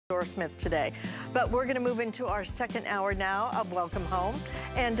Smith today. But we're going to move into our second hour now of Welcome Home.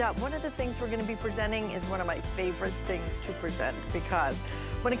 And one of the things we're going to be presenting is one of my favorite things to present, because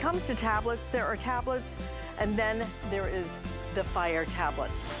when it comes to tablets, there are tablets, and then there is the Fire tablet.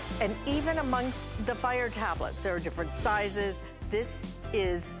 And even amongst the Fire tablets, there are different sizes. This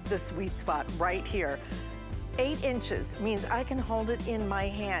is the sweet spot right here. 8 inches means I can hold it in my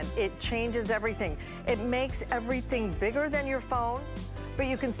hand. It changes everything. It makes everything bigger than your phone, but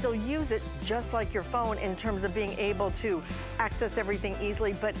you can still use it just like your phone in terms of being able to access everything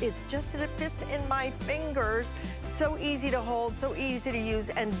easily. But it's just that it fits in my fingers. So easy to hold, so easy to use.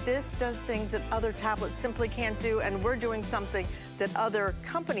 And this does things that other tablets simply can't do. And we're doing something that other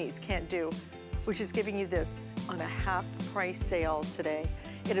companies can't do, which is giving you this on a half price sale today.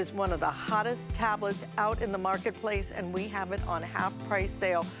 It is one of the hottest tablets out in the marketplace, and we have it on half price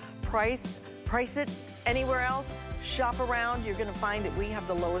sale. Price it anywhere else. Shop around, you're gonna find that we have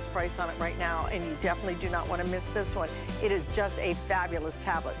the lowest price on it right now, and you definitely do not wanna miss this one. It is just a fabulous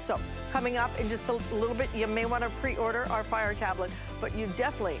tablet. So coming up in just a little bit, you may wanna pre-order our Fire tablet, but you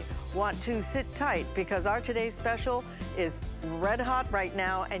definitely want to sit tight, because our today's special is red hot right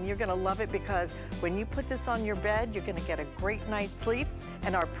now, and you're gonna love it, because when you put this on your bed, you're gonna get a great night's sleep,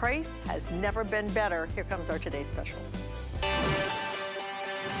 and our price has never been better. Here comes our today's special.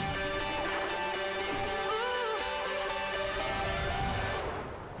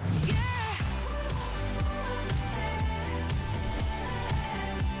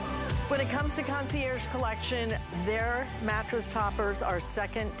 When it comes to Concierge Collection, their mattress toppers are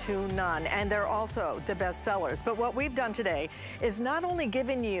second to none, and they're also the best sellers. But what we've done today is not only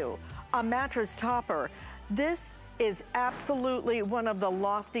given you a mattress topper, this is absolutely one of the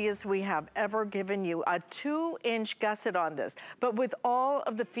loftiest we have ever given you. A 2-inch gusset on this, but with all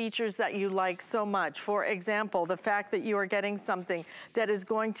of the features that you like so much. For example, the fact that you are getting something that is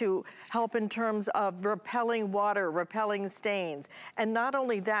going to help in terms of repelling water, repelling stains. And not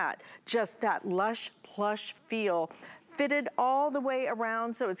only that, just that lush, plush feel. Fitted all the way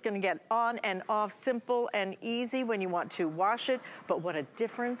around, so it's gonna get on and off simple and easy when you want to wash it. But what a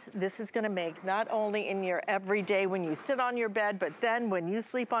difference this is gonna make, not only in your everyday when you sit on your bed, but then when you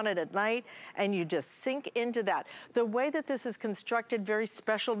sleep on it at night and you just sink into that. The way that this is constructed, very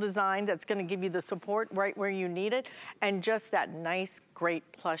special design that's gonna give you the support right where you need it, and just that nice, great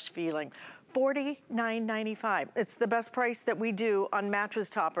plush feeling. $49.95. It's the best price that we do on mattress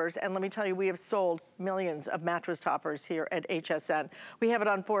toppers, and let me tell you, we have sold millions of mattress toppers here at HSN. We have it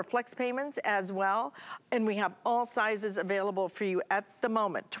on 4 flex payments as well, and we have all sizes available for you at the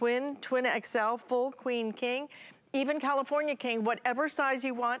moment. Twin, Twin XL, full, queen, king, even California king, whatever size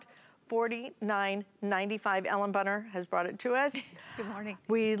you want. $49.95. Ellen Bunner has brought it to us. Good morning.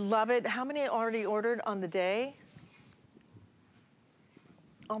 We love it. How many already ordered on the day?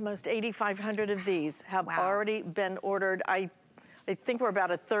 Almost 8,500 of these have already been ordered. I think we're about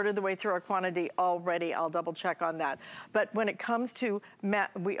 1/3 of the way through our quantity already. I'll double check on that. But when it comes to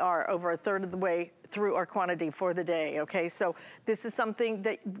we are over 1/3 of the way through our quantity for the day, okay? So this is something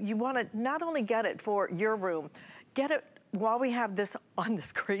that you wanna not only get it for your room, get it while we have this on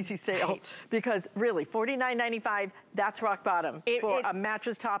this crazy sale, right? Because really, $49.95, that's rock bottom for a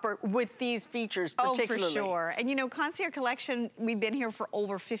mattress topper with these features particularly. Oh, for sure. And you know, Concierge Collection, we've been here for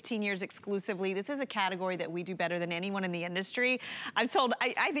over 15 years exclusively. This is a category that we do better than anyone in the industry. I've sold,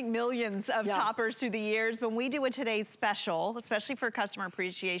 I think, millions of toppers through the years. When we do a today's special, especially for Customer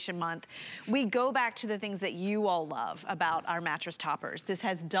Appreciation Month, we go back to the things that you all love about our mattress toppers. This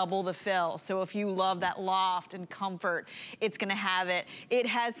has double the fill. So if you love that loft and comfort, it's gonna have it. It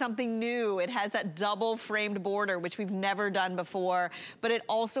has something new. It has that double framed border, which we've never done before, but it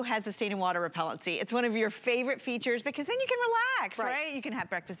also has the stain and water repellency. It's one of your favorite features, because then you can relax, right? You can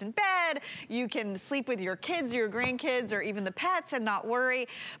have breakfast in bed, you can sleep with your kids, your grandkids, or even the pets and not worry.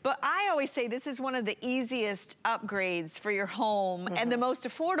 But I always say this is one of the easiest upgrades for your home and the most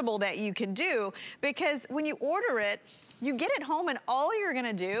affordable that you can do, because when you order it, you get it home and all you're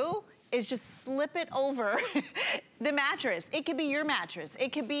gonna do is just slip it over the mattress. It could be your mattress.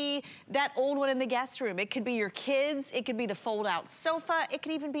 It could be that old one in the guest room. It could be your kids. It could be the fold-out sofa. It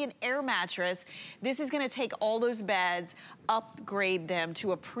could even be an air mattress. This is gonna take all those beds, upgrade them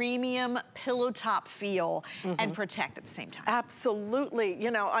to a premium pillow top feel and protect at the same time. Absolutely.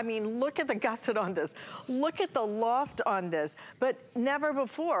 You know, I mean, look at the gusset on this. Look at the loft on this. But never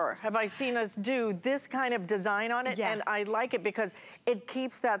before have I seen us do this kind of design on it, and I like it because it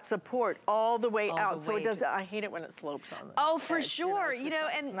keeps that support support all the way out. So it doesn't, I hate it when it slopes on the for edge, sure. You know,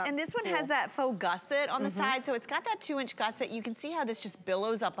 and this one has that faux gusset on the side. So it's got that 2-inch gusset. You can see how this just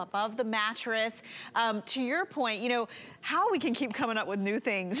billows up above the mattress. To your point, you know, how we can keep coming up with new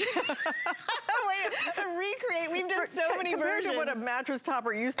things. Recreate, we've done so many versions. Compared to what a mattress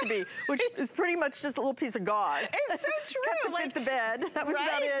topper used to be, which is pretty much just a little piece of gauze. It's so true. Cut to fit the bed. That was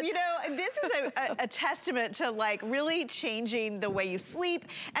about it. You know, this is a testament to like really changing the way you sleep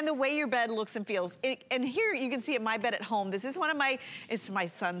and the way your bed looks and feels. And here you can see it, my bed at home. This is one of it's my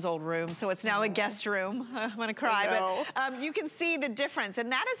son's old room, so it's now a guest room. I'm gonna cry, but you can see the difference.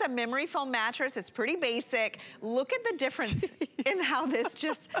 And that is a memory foam mattress. It's pretty basic. Look at the difference in how this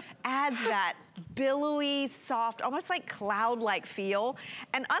just adds that billowy, soft, almost like cloud-like feel.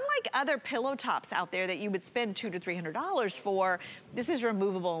 And unlike other pillow tops out there that you would spend $200 to $300 for, this is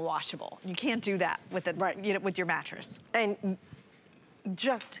removable and washable. You can't do that with with your mattress. And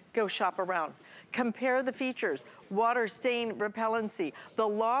just go shop around. Compare the features, water stain repellency, the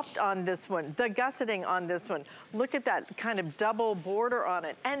loft on this one, the gusseting on this one. Look at that kind of double border on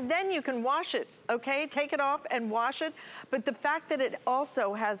it. And then you can wash it, okay? Take it off and wash it. But the fact that it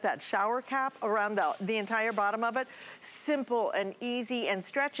also has that shower cap around the entire bottom of it, simple and easy and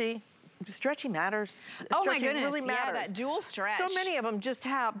stretchy. Stretchy matters. Oh my Stretchy goodness, really matters. yeah, that dual stretch. So many of them just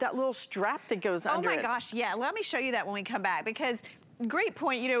have that little strap that goes under it. Oh my gosh, yeah, let me show you that when we come back, because great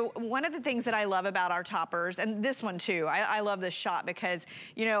point. You know, one of the things that I love about our toppers, and this one too, I love this shot because,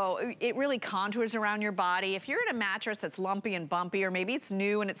 you know, it really contours around your body. If you're in a mattress that's lumpy and bumpy, or maybe it's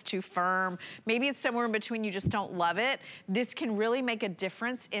new and it's too firm, maybe it's somewhere in between, you just don't love it, this can really make a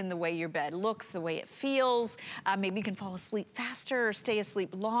difference in the way your bed looks, the way it feels. Maybe you can fall asleep faster or stay asleep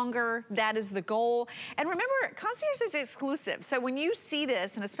longer. That is the goal. And remember, Concierge is exclusive. So when you see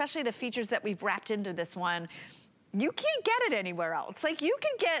this, and especially the features that we've wrapped into this one, you can't get it anywhere else. Like you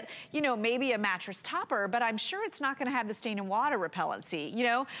can get, you know, maybe a mattress topper, but I'm sure it's not gonna have the stain and water repellency, you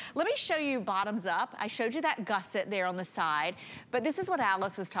know? Let me show you bottoms up. I showed you that gusset there on the side, but this is what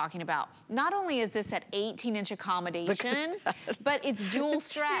Alyce was talking about. Not only is this at 18-inch accommodation, but it's dual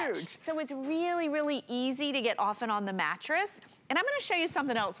stretch. Huge. So it's really, really easy to get off and on the mattress. And I'm gonna show you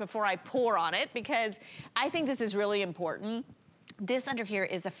something else before I pour on it, because I think this is really important. This under here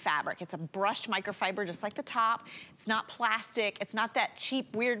is a fabric. It's a brushed microfiber, just like the top. It's not plastic. It's not that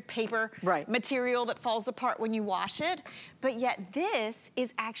cheap, weird paper material that falls apart when you wash it. But yet this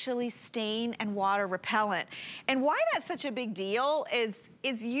is actually stain and water repellent. And why that's such a big deal is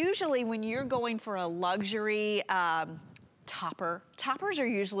usually when you're going for a luxury topper. Toppers are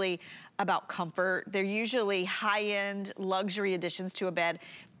usually about comfort. They're usually high-end luxury additions to a bed.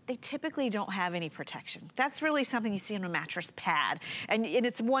 They typically don't have any protection. That's really something you see on a mattress pad. And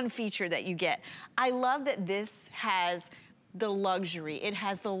it's one feature that you get. I love that this has the luxury, it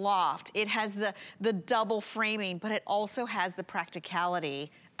has the loft, it has the double framing, but it also has the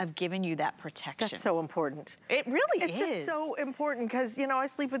practicality of giving you that protection. That's so important. It really is. It's just so important because, you know, I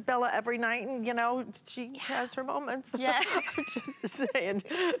sleep with Bella every night and, you know, she has her moments. Yeah. I'm just saying,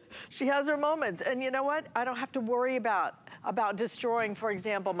 she has her moments. And you know what? I don't have to worry about destroying, for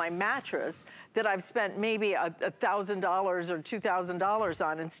example, my mattress that I've spent maybe $1,000 or $2,000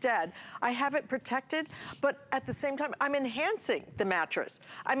 on. Instead, I have it protected, but at the same time, I'm enhancing the mattress.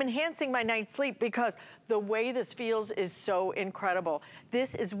 I'm enhancing my night's sleep because the way this feels is so incredible.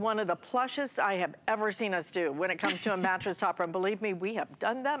 This is one of the plushest I have ever seen us do when it comes to a mattress topper. And believe me, we have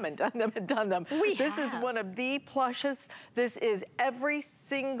done them and done them and done them. This is one of the plushest. This is every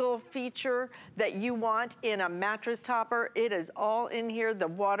single feature that you want in a mattress topper. It is all in here. The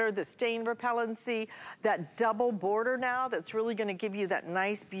water, the stain repellency, that double border now that's really gonna give you that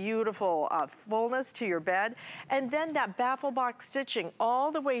nice, beautiful fullness to your bed. And then that baffle box stitching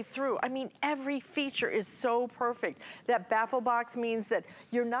all the way through. I mean, every feature is so perfect. That baffle box means that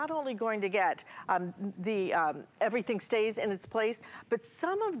you're not only going to get everything stays in its place, but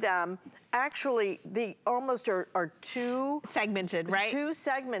some of them actually, they almost are too segmented, right? Too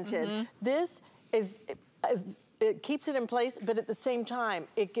segmented. This is it keeps it in place, but at the same time,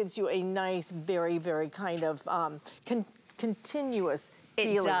 it gives you a nice, very, very kind of continuous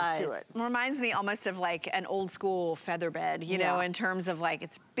feeling to it. Reminds me almost of like an old school feather bed, you know, in terms of like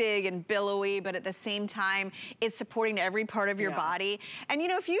it's big and billowy, but at the same time, it's supporting every part of your body. And you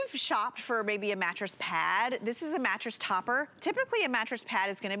know, if you've shopped for maybe a mattress pad, this is a mattress topper. Typically a mattress pad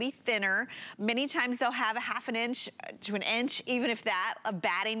is gonna be thinner. Many times they'll have a ½ inch to an inch, even if that, of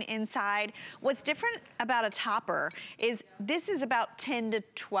batting inside. What's different about a topper is this is about 10 to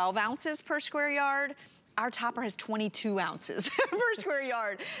 12 ounces per square yard. our topper has 22 ounces per square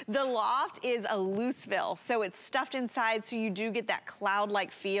yard. The loft is a loose fill, so it's stuffed inside, so you do get that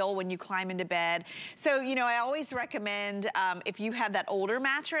cloud-like feel when you climb into bed. So, you know, I always recommend if you have that older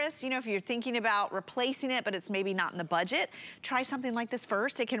mattress, you know, if you're thinking about replacing it, but it's maybe not in the budget, try something like this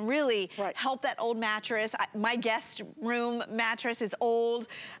first. It can really help that old mattress. My guest room mattress is old.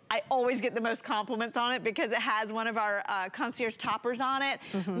 I always get the most compliments on it because it has one of our concierge toppers on it.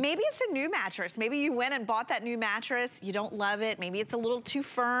 Maybe it's a new mattress. Maybe you went and bought that new mattress, you don't love it, maybe it's a little too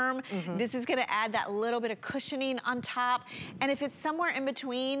firm. This is gonna add that little bit of cushioning on top. And if it's somewhere in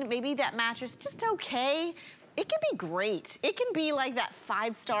between, maybe that mattress just okay, it can be great. It can be like that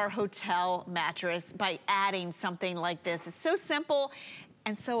 5-star hotel mattress by adding something like this. It's so simple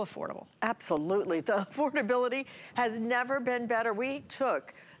and so affordable. Absolutely, the affordability has never been better. We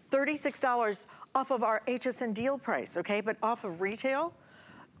took $36 off of our HSN deal price, okay? But off of retail,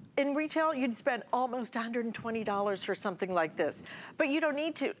 in retail, you'd spend almost $120 for something like this. But you don't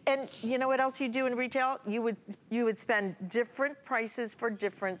need to. And you know what else you do in retail? You would spend different prices for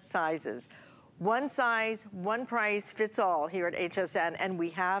different sizes. One size, one price fits all here at HSN, and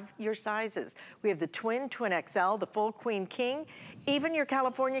we have your sizes. We have the twin XL, the full queen king, even your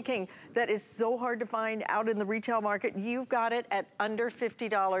California king that is so hard to find out in the retail market. You've got it at under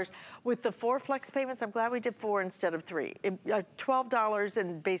 $50 with the 4 flex payments. I'm glad we did 4 instead of 3. $12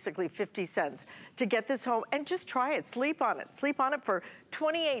 and basically 50 cents to get this home, and just try it, sleep on it. Sleep on it for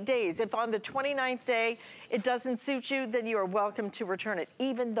 28 days. If on the 29th day it doesn't suit you, then you are welcome to return it,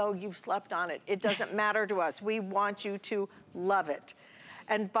 even though you've slept on it. It doesn't matter to us. We want you to love it.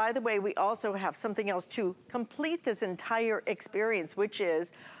 And by the way, we also have something else to complete this entire experience, which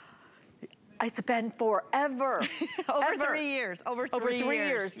is, it's been forever. Over 3 years. Over three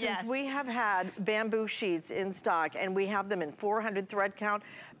years since we have had bamboo sheets in stock, and we have them in 400 thread count.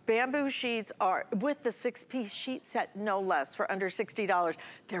 Bamboo sheets are, with the 6-piece sheet set, no less, for under $60.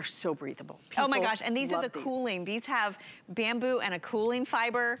 They're so breathable. People oh my gosh, and these are the cooling. These have bamboo and a cooling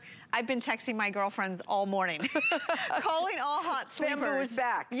fiber. I've been texting my girlfriends all morning, calling all hot sleepers. Bamboo is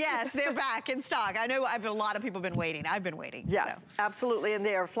back. Yes, they're back in stock. I know a lot of people have been waiting. I've been waiting. Yes, so. Absolutely, and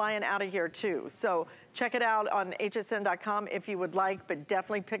they are flying out of here too. So check it out on hsn.com if you would like, but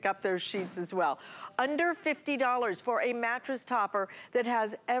definitely pick up those sheets as well. Under $50 for a mattress topper that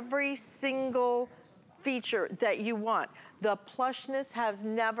has every single feature that you want. The plushness has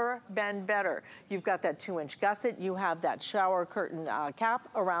never been better. You've got that 2-inch gusset. You have that shower curtain cap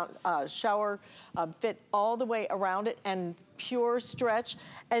around, shower fit all the way around it, and pure stretch.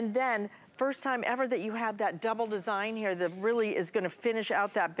 And then, first time ever that you have that double design here that really is gonna finish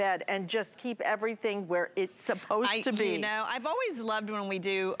out that bed and just keep everything where it's supposed to be. You know, I've always loved when we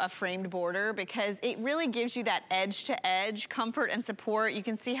do a framed border because it really gives you that edge to edge comfort and support. You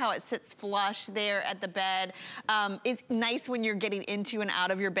can see how it sits flush there at the bed. It's nice when you're getting into and out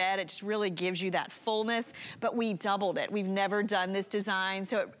of your bed. It just really gives you that fullness, but we doubled it. We've never done this design,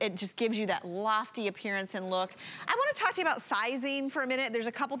 so it just gives you that lofty appearance and look. I wanna talk to you about sizing for a minute. There's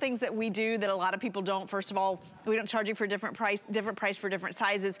a couple things that we do that a lot of people don't. First of all, we don't charge you for different price for different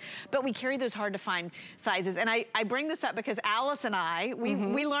sizes, but we carry those hard to find sizes. And I bring this up because Alyce and I,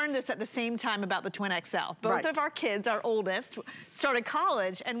 we learned this at the same time about the twin XL. Both of our kids, our oldest, started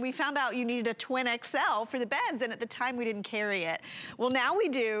college, and we found out you needed a twin XL for the beds, and at the time we didn't carry it. Well, now we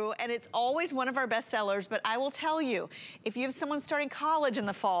do, and it's always one of our best sellers, but I will tell you, if you have someone starting college in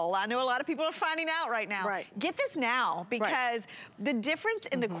the fall, I know a lot of people are finding out right now, get this now, because the difference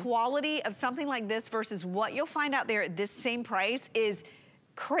in the quality of something like this versus what you'll find out there at this same price is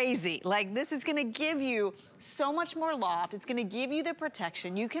crazy. Like, this is gonna give you so much more loft. It's gonna give you the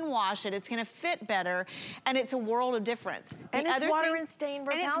protection. You can wash it. It's gonna fit better, and it's a world of difference. And it's water and stain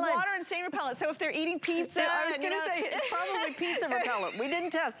repellent. And it's water and stain repellent. So if they're eating pizza, I was gonna say, it's probably pizza repellent. We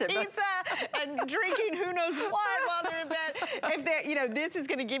didn't test it. Pizza and drinking who knows what while they're in bed. If they're, you know, this is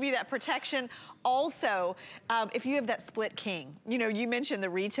gonna give you that protection. Also, if you have that split king, you know, you mentioned the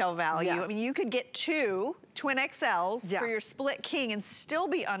retail value. I mean, you could get 2 twin XLs for your split king and still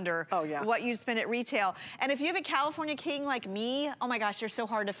be under what you spend at retail. And if you have a California king like me, oh my gosh, they're so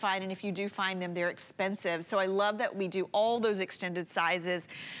hard to find, and if you do find them, they're expensive. So I love that we do all those extended sizes.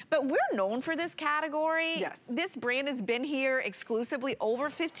 But we're known for this category. Yes. This brand has been here exclusively over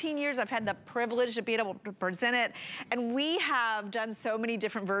 15 years. I've had the privilege of being able to present it, and we have done so many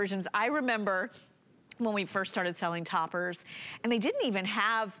different versions. I remember when we first started selling toppers, and they didn't even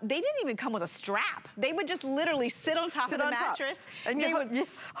come with a strap. They would just literally sit on top of the mattress. And they would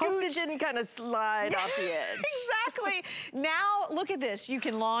hope it didn't kind of slide off the edge. Exactly. Now, look at this. You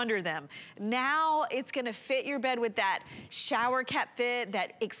can launder them. Now, it's gonna fit your bed with that shower cap fit,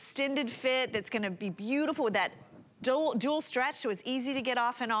 that extended fit that's gonna be beautiful with that dual stretch, so it's easy to get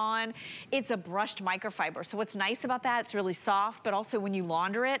off and on. It's a brushed microfiber, so what's nice about that, it's really soft, but also when you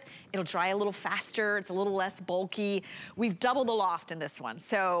launder it, it'll dry a little faster, it's a little less bulky. We've doubled the loft in this one,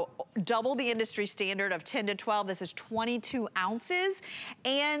 so double the industry standard of 10 to 12. This is 22 ounces,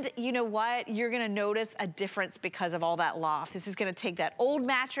 and you know what? You're gonna notice a difference because of all that loft. This is gonna take that old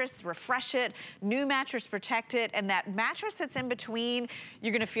mattress, refresh it, new mattress, protect it, and that mattress that's in between,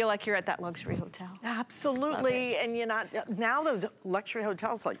 you're gonna feel like you're at that luxury hotel. Absolutely. And you're not, now those luxury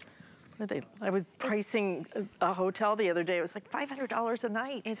hotels, like, what are they? I was pricing a hotel the other day. It was like $500 a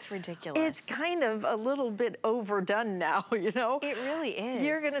night. It's ridiculous. It's kind of a little bit overdone now, you know? It really is.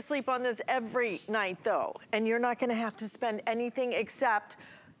 You're gonna sleep on this every night though, and you're not gonna have to spend anything except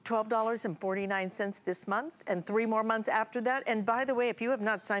 $12.49 this month and 3 more months after that. And by the way, if you have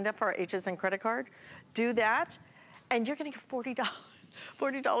not signed up for our HSN credit card, do that, and you're gonna get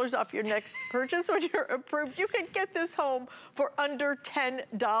 $40 off your next purchase when you're approved. You can get this home for under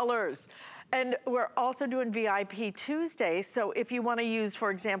 $10. And we're also doing VIP Tuesday. So if you want to use,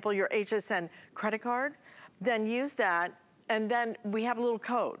 for example, your HSN credit card, then use that. And then we have a little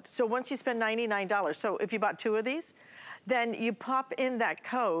code. So once you spend $99, so if you bought 2 of these, then you pop in that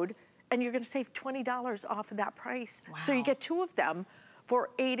code and you're going to save $20 off of that price. Wow. So you get 2 of them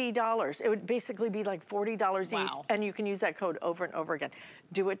for $80. It would basically be like $40 each, and you can use that code over and over again.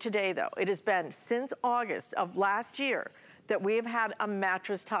 Do it today though. It has been since August of last year that we have had a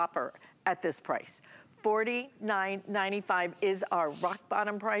mattress topper at this price. $49.95 is our rock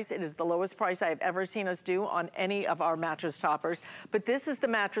bottom price. It is the lowest price I have ever seen us do on any of our mattress toppers. But this is the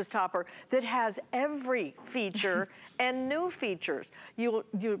mattress topper that has every feature and new features. You're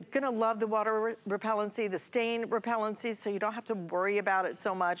gonna love the water repellency, the stain repellency, so you don't have to worry about it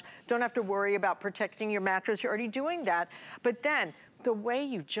so much. Don't have to worry about protecting your mattress. You're already doing that. But then, the way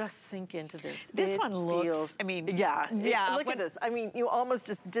you just sink into this. This one looks, I mean. Yeah, look at this. I mean, you almost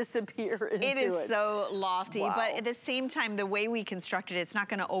just disappear into it. It is so lofty, but at the same time, the way we constructed it, it's not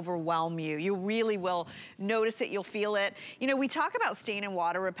gonna overwhelm you. You really will notice it, you'll feel it. You know, we talk about stain and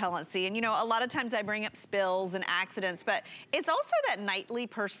water repellency, and you know, a lot of times I bring up spills and accidents, but it's also that nightly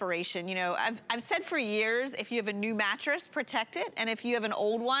perspiration. You know, I've said for years, if you have a new mattress, protect it, and if you have an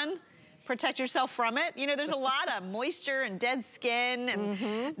old one, protect yourself from it. You know, there's a lot of moisture and dead skin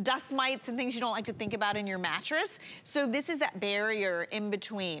and dust mites and things you don't like to think about in your mattress. So this is that barrier in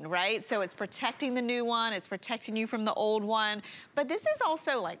between, right? So it's protecting the new one, it's protecting you from the old one. But this is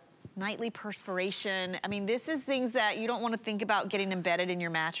also like nightly perspiration. I mean, this is things that you don't want to think about getting embedded in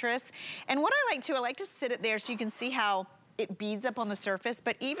your mattress. And what I like to sit it there so you can see how it beads up on the surface,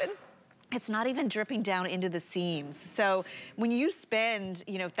 but it's not even dripping down into the seams. So when you spend,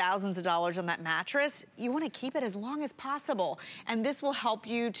 you know, thousands of dollars on that mattress, you wanna keep it as long as possible. And this will help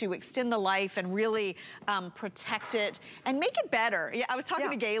you to extend the life and really protect it and make it better. Yeah, I was talking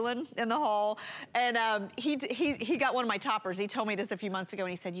to Galen in the hall, and he got one of my toppers. He told me this a few months ago,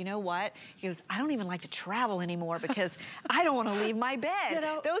 and he said, you know what? He goes, I don't even like to travel anymore because I don't wanna leave my bed. You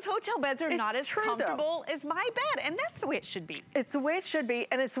know, those hotel beds are not as comfortable as my bed, and that's the way it should be. It's the way it should be,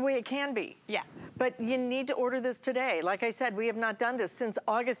 and it's the way it can be. Yeah. But you need to order this today. Like I said, we have not done this since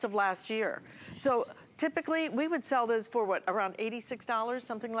August of last year. So typically we would sell this for what, around $86,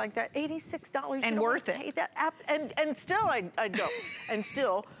 something like that. $86. And worth it. Pay that and still I don't. And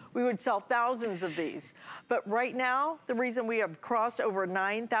still we would sell thousands of these. But right now, the reason we have crossed over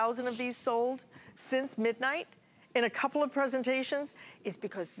 9,000 of these sold since midnight in a couple of presentations is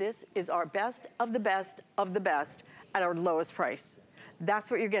because this is our best of the best of the best at our lowest price.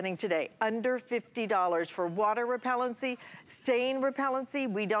 That's what you're getting today, under $50 for water repellency, stain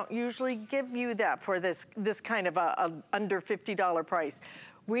repellency. We don't usually give you that for this kind of a under $50 price.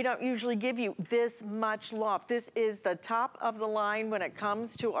 We don't usually give you this much loft. This is the top of the line when it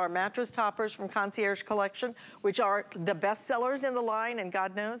comes to our mattress toppers from Concierge Collection, which are the best sellers in the line, and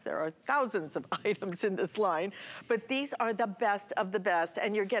God knows there are thousands of items in this line, but these are the best of the best,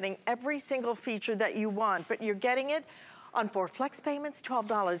 and you're getting every single feature that you want, but you're getting it on 4 flex payments,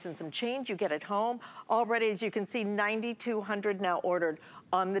 $12 and some change. You get it home. Already, as you can see, 9,200 now ordered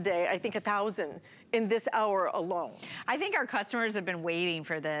on the day. I think 1,000 in this hour alone. I think our customers have been waiting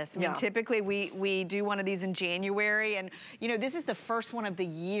for this. I mean, typically we do one of these in January, and you know, this is the first one of the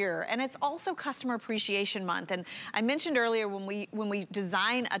year, and it's also Customer Appreciation Month. And I mentioned earlier when we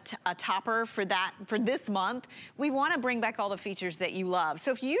design a topper for this month, we want to bring back all the features that you love.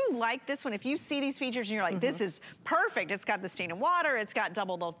 So if you like this one, if you see these features and you're like, this is perfect, it's got the stain and water, it's got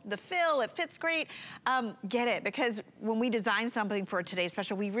double the fill, it fits great, get it, because when we design something for today's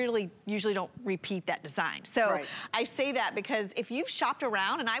special, we really usually don't repeat that design. So I say that because if you've shopped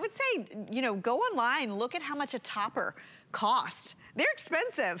around, and I would say, you know, go online, look at how much a topper costs. They're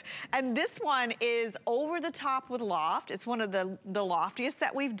expensive. And this one is over the top with loft. It's one of the loftiest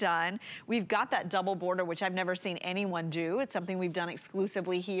that we've done. We've got that double border, which I've never seen anyone do. It's something we've done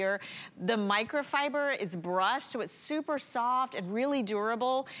exclusively here. The microfiber is brushed, so it's super soft and really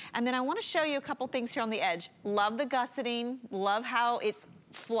durable. And then I want to show you a couple things here on the edge. Love the gusseting. Love how it's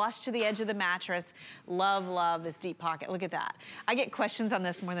flush to the edge of the mattress. Love, love this deep pocket. Look at that. I get questions on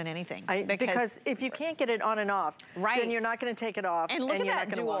this more than anything. Because if you can't get it on and off, then you're not going to take it off, and look at you're that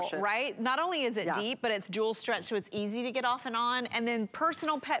not going to wash it. Right? Not only is it deep, but it's dual stretch, so it's easy to get off and on. And then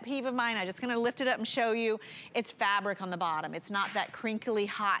personal pet peeve of mine, I'm just going to lift it up and show you, it's fabric on the bottom. It's not that crinkly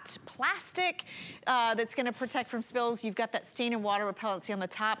hot plastic that's going to protect from spills. You've got that stain and water repellency on the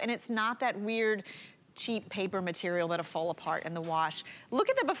top, and it's not that weird cheap paper material that'll fall apart in the wash. Look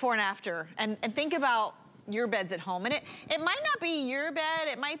at the before and after, and think about your beds at home. And it might not be your bed,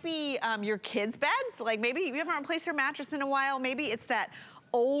 it might be your kids' beds. Like maybe you haven't replaced your mattress in a while, maybe it's that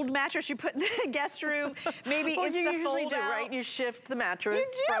old mattress you put in the guest room. Maybe it's the fold out. Right? You shift the mattress. You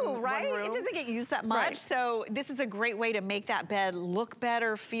do, from right? one room. It doesn't get used that much. So this is a great way to make that bed look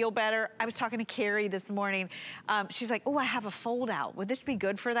better, feel better. I was talking to Carrie this morning. She's like, oh, I have a fold out. Would this be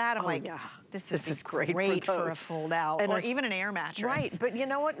good for that? I'm like, this is great for a fold out, or even an air mattress. Right, but you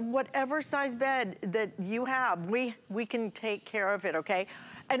know what? Whatever size bed that you have, we can take care of it, okay?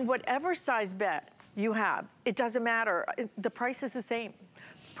 And whatever size bed you have, it doesn't matter. The price is the same.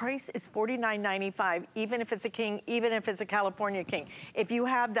 Price is $49.95, even if it's a king, even if it's a California king. If you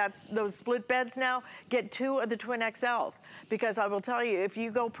have those split beds now, get 2 of the twin XLs, because I will tell you, if you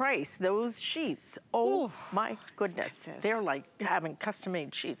go price, those sheets, oh my goodness, they're like having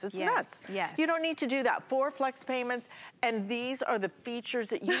custom-made sheets. It's nuts. Yes. You don't need to do that. 4 flex payments, and these are the features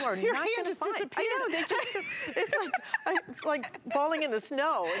that you are not going to find. Disappeared. I know, they just, it's like falling in the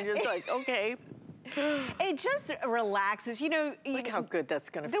snow, and you're just like, okay. It just relaxes, you know. Look how good that's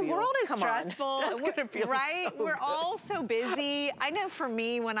gonna feel. The world is stressful. That's gonna feel right? So We're good. all so busy. I know for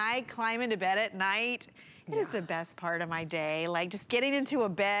me, when I climb into bed at night, it is the best part of my day. Like just getting into a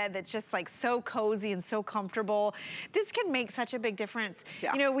bed that's just like so cozy and so comfortable. This can make such a big difference.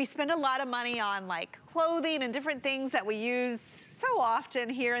 You know, we spend a lot of money on like clothing and different things that we use so often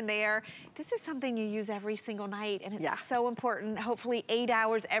here and there. This is something you use every single night, and it's so important. Hopefully 8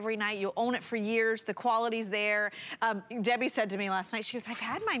 hours every night. You'll own it for years. The quality's there. Debbie said to me last night, she goes, I've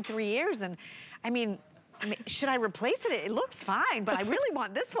had mine 3 years, and I mean, should I replace it? It looks fine, but I really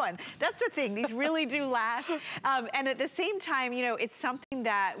want this one. That's the thing. These really do last. And at the same time, you know, it's something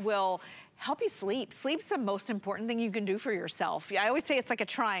that will help you sleep. Sleep's the most important thing you can do for yourself. I always say it's like a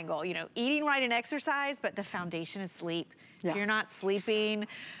triangle, you know, eating right and exercise, but the foundation is sleep. If you're not sleeping,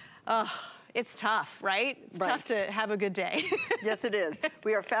 it's tough, right? It's tough to have a good day. Yes, it is.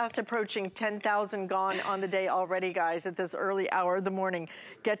 We are fast approaching 10,000 gone on the day already, guys, at this early hour of the morning.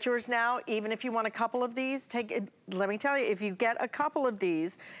 Get yours now, even if you want a couple of these. Take it. Let me tell you, if you get a couple of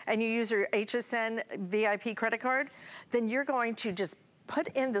these and you use your HSN VIP credit card, then you're going to just put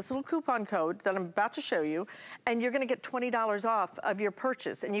in this little coupon code that I'm about to show you, and you're gonna get $20 off of your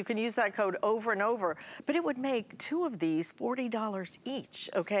purchase, and you can use that code over and over, but it would make 2 of these $40 each,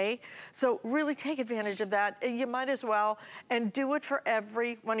 okay? So really take advantage of that. You might as well, and do it for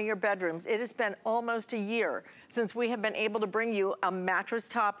every one of your bedrooms. It has been almost a year since we have been able to bring you a mattress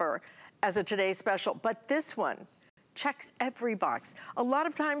topper as a today's special, but this one checks every box. A lot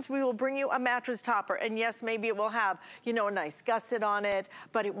of times we will bring you a mattress topper, and yes, maybe it will have, you know, a nice gusset on it,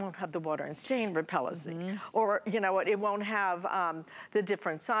 but it won't have the water and stain repellency. Or, you know what, it won't have the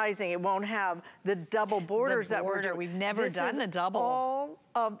different sizing. It won't have the double borders that we're doing. We've never done the double. All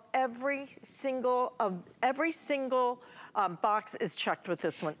of every single box is checked with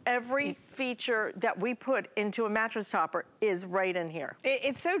this one. Every feature that we put into a mattress topper is right in here.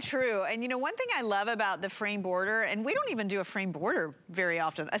 It's so true. And you know, one thing I love about the frame border, and we don't even do a frame border very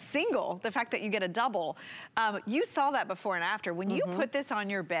often, a single, the fact that you get a double, you saw that before and after. When you put this on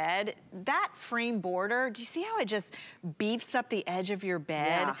your bed, that frame border, do you see how it just beefs up the edge of your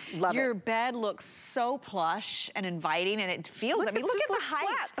bed? Yeah, love your it. bed looks so plush and inviting, and it feels, I mean, look at the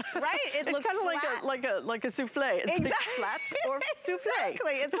height, right? It looks kind of flat. like a souffle. It's exactly. flat or souffle.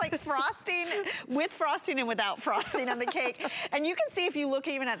 Exactly. It's like frosting with frosting and without frosting on the cake. And you can see if you look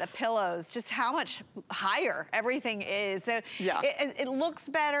even at the pillows, just how much higher everything is. So yeah. it looks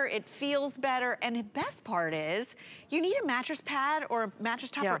better, it feels better, and the best part is you need a mattress pad or a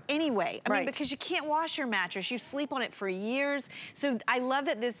mattress topper anyway. I mean, because you can't wash your mattress. You sleep on it for years. So I love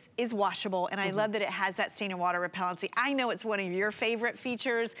that this is washable, and I love that it has that stain and water repellency. I know it's one of your favorite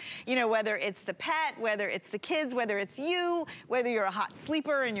features, you know, whether it's the pet, whether it's the kids, whether it's you, whether you're a hot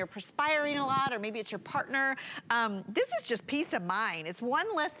sleeper and you're perspiring a lot, or maybe it's your partner. This is just peace of mind. It's one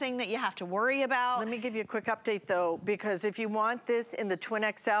less thing that you have to worry about. Let me give you a quick update though, because if you want this in the Twin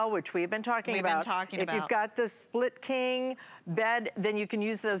XL, which we've been talking about, if you've got the split king bed, then you can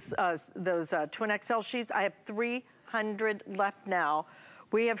use those Twin XL sheets. I have 300 left now.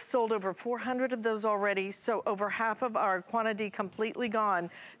 We have sold over 400 of those already, so over half of our quantity completely gone.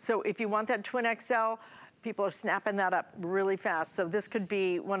 So if you want that Twin XL, people are snapping that up really fast. So this could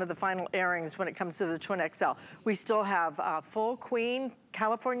be one of the final airings when it comes to the Twin XL. We still have full queen,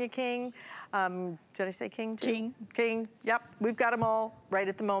 California king. Did I say king too? King. King, yep. We've got them all right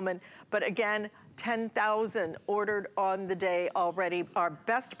at the moment. But again, 10,000 ordered on the day already. Our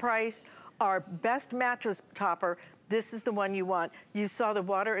best price, our best mattress topper. This is the one you want. You saw the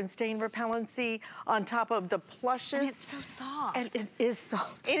water and stain repellency on top of the plushest. And it's so soft. And it is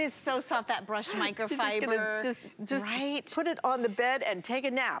soft. It is so soft, that brushed microfiber. Just right? Put it on the bed and take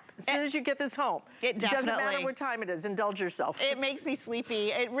a nap as soon as you get this home. It definitely. Doesn't matter what time it is, indulge yourself. It makes me sleepy.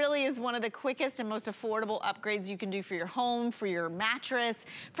 It really is one of the quickest and most affordable upgrades you can do for your home, for your mattress,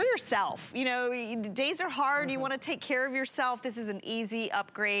 for yourself. You know, the days are hard, you wanna take care of yourself. This is an easy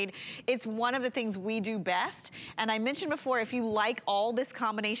upgrade. It's one of the things we do best. And I mentioned before, if you like all this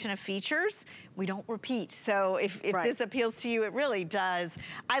combination of features, we don't repeat. So if this appeals to you, it really does.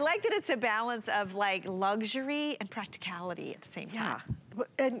 I like that it's a balance of like luxury and practicality at the same time. Yeah.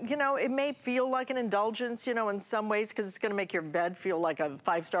 And you know, it may feel like an indulgence, you know, in some ways, because it's gonna make your bed feel like a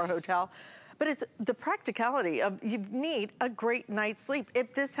 5-star hotel. But it's the practicality of you need a great night's sleep.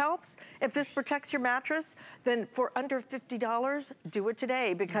 If this helps, if this protects your mattress, then for under $50, do it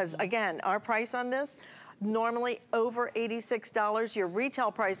today. Because again, our price on this, normally over $86, your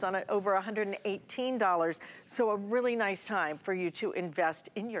retail price on it over $118. So a really nice time for you to invest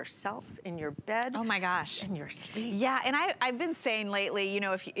in yourself, in your bed. Oh my gosh. In your sleep. Yeah, and I've been saying lately, you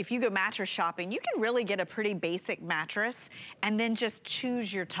know, if you go mattress shopping, you can really get a pretty basic mattress and then just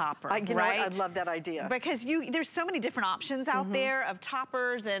choose your topper, You know what? I love that idea. Because there's so many different options out there of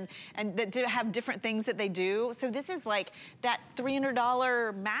toppers and that have different things that they do. So this is like that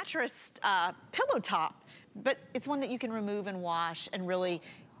 $300 mattress pillow top. But it's one that you can remove and wash and really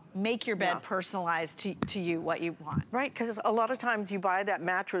make your bed personalized to you, what you want. Right, because a lot of times you buy that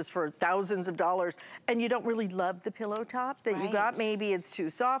mattress for thousands of dollars and you don't really love the pillow top that you got. Maybe it's too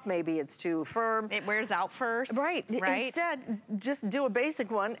soft, maybe it's too firm. It wears out first. Right. Instead, just do a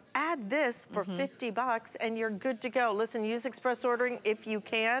basic one, add this for $50 and you're good to go. Listen, use express ordering if you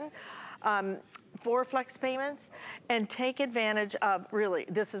can. 4 flex payments, and take advantage of, really,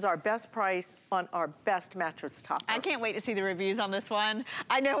 this is our best price on our best mattress topper. I can't wait to see the reviews on this one.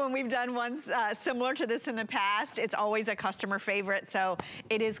 I know when we've done ones similar to this in the past, it's always a customer favorite, so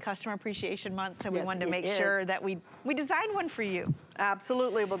it is Customer Appreciation Month, so we wanted to make sure that we designed one for you.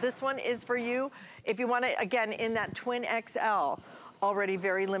 Absolutely. Well, this one is for you. If you want it, again, in that Twin XL, already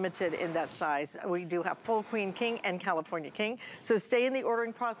very limited in that size. We do have full queen king and California king. So stay in the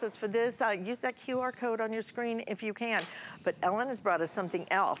ordering process for this. Use that QR code on your screen if you can. But Ellen has brought us something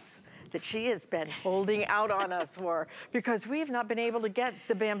else that she has been holding out on us for, because we have not been able to get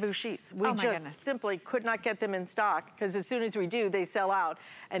the bamboo sheets. We just simply could not get them in stock, because as soon as we do, they sell out.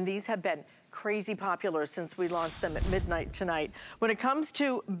 And these have been crazy popular since we launched them at midnight tonight. When it comes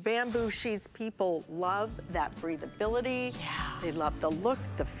to bamboo sheets, people love that breathability. Yeah. They love the look,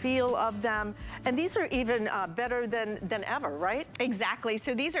 the feel of them. And these are even better than ever, right? Exactly.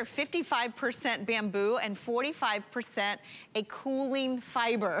 So these are 55% bamboo and 45% a cooling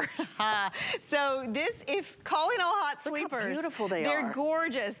fiber. So this, calling all hot sleepers. Look how beautiful they are. They're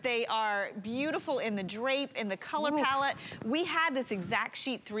gorgeous. They are beautiful in the drape, in the color palette. We had this exact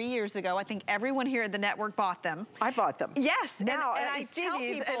sheet 3 years ago. I think think everyone here at the network bought them. I bought them. Yes. Now, and I see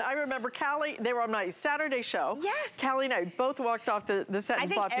these, people, and I remember Callie, they were on my Saturday show. Yes. Callie and I both walked off the set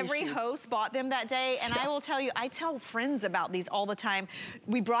and bought these I think every host bought them that day, and I will tell you, I tell friends about these all the time.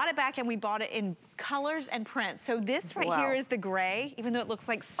 We brought it back and we bought it in colors and prints. So this right here is the gray, even though it looks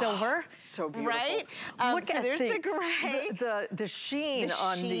like silver. It's so beautiful. Right? Look so at there's the gray. The sheen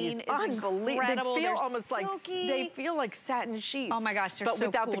on these. Is Unbelievable. They feel almost silky. like, they feel like satin sheets. Oh my gosh, they're but so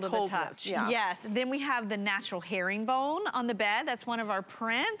without cool the to coldness. the touch. Yeah. Yes, then we have the natural herringbone on the bed. That's one of our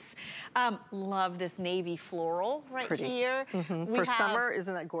prints. Love this navy floral right here. For summer,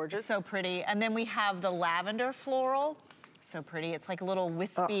 isn't that gorgeous? So pretty. And then we have the lavender floral. So pretty. It's like a little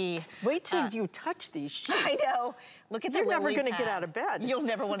wispy. Wait till you touch these sheets. I know. Look at the lily pad. You're never going to get out of bed. You'll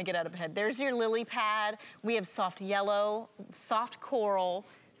never want to get out of bed. There's your lily pad. We have soft yellow, soft coral,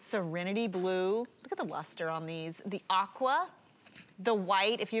 serenity blue. Look at the luster on these. The aqua, the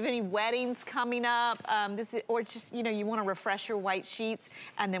white. If you have any weddings coming up, or just, you know, you want to refresh your white sheets.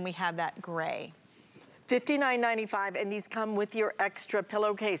 And then we have that gray. $59.95, and these come with your extra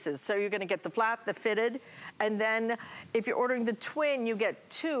pillowcases. So you're gonna get the flat, the fitted, and then if you're ordering the twin, you get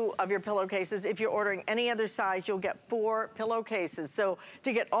 2 of your pillowcases. If you're ordering any other size, you'll get 4 pillowcases. So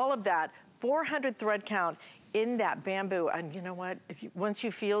to get all of that, 400 thread count in that bamboo. And you know what? Once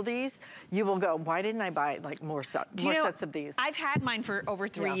you feel these, you will go, why didn't I buy like more sets of these? I've had mine for over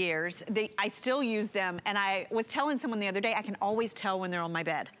 3 years. I still use them, and I was telling someone the other day, I can always tell when they're on my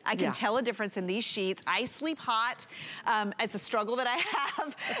bed. I can tell a difference in these sheets. I sleep hot. It's a struggle that I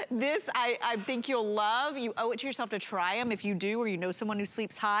have. This, I think you'll love. You owe it to yourself to try them if you do, or you know someone who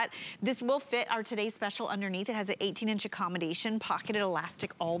sleeps hot. This will fit our today's special underneath. It has an 18-inch accommodation, pocketed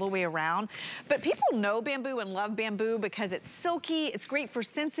elastic all the way around. But people know bamboo and love bamboo because it's silky, it's great for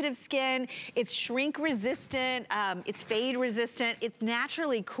sensitive skin, it's shrink resistant, it's fade resistant, it's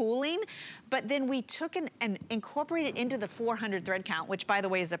naturally cooling. But then we took and incorporated into the 400 thread count, which by the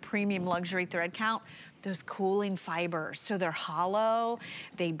way is a premium luxury thread count, those cooling fibers. So they're hollow,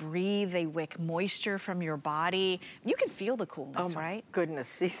 they breathe, they wick moisture from your body. You can feel the coolness, right?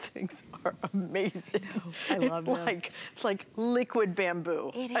 Goodness, these things are amazing. I love them. It's like liquid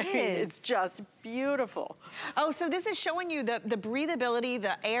bamboo. It is. I mean, it's just beautiful. Oh, so this is showing you the breathability,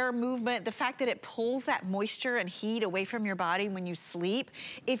 the air movement, the fact that it pulls that moisture and heat away from your body when you sleep.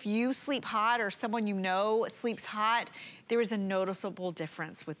 If you sleep hot or someone you know sleeps hot, there is a noticeable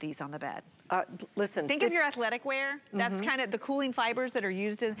difference with these on the bed. Listen. Think of your athletic wear. That's kind of the cooling fibers that are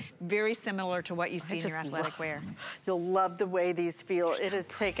used in, very similar to what you see in your athletic wear. You'll love the way these feel. It has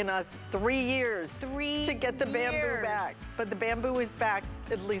taken us 3 years to get the bamboo back. But the bamboo is back,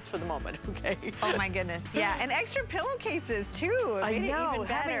 at least for the moment, okay? Oh my goodness, yeah. And extra pillowcases too. I know, even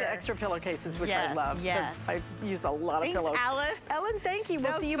having the extra pillowcases, which I love. Yes. I use a lot of pillows. Alyce. Ellen, thank you.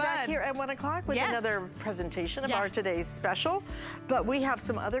 We'll see you back here at 1 o'clock with another presentation of our today's special. But we have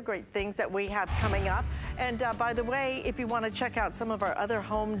some other great things that we have coming up. And by the way, if you want to check out some of our other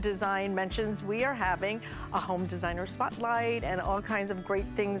home design mentions, we are having a home designer spotlight and all kinds of great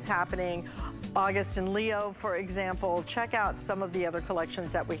things happening. August and Leo, for example. Check out some of the other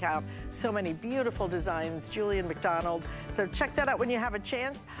collections that we have. So many beautiful designs, Julian McDonald. So check that out when you have a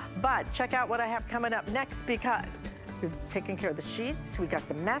chance. But check out what I have coming up next, because we've taken care of the sheets. We got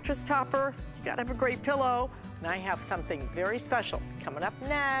the mattress topper. You gotta have a great pillow. And I have something very special coming up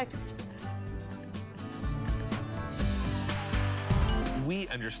next. We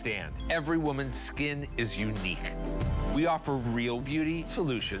understand every woman's skin is unique. We offer real beauty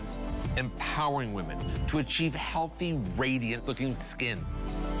solutions, empowering women to achieve healthy, radiant-looking skin.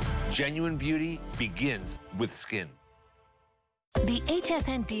 Genuine beauty begins with skin. The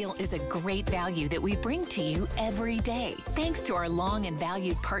HSN deal is a great value that we bring to you every day. Thanks to our long and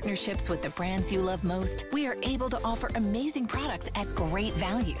valued partnerships with the brands you love most, we are able to offer amazing products at great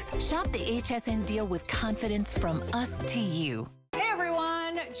values. Shop the HSN deal with confidence from us to you. Hey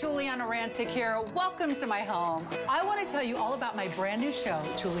everyone, Juliana Rancic here. Welcome to my home. I want to tell you all about my brand new show,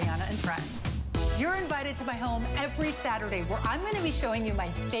 Juliana and Friends. You're invited to my home every Saturday, where I'm going to be showing you my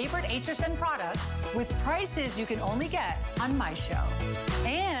favorite HSN products with prices you can only get on my show.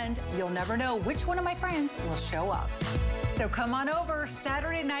 And you'll never know which one of my friends will show up. So come on over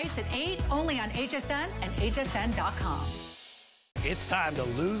Saturday nights at 8, only on HSN and hsn.com. It's time to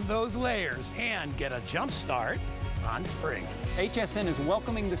lose those layers and get a jump start on spring. HSN is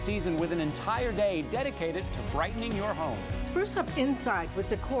welcoming the season with an entire day dedicated to brightening your home. Spruce up inside with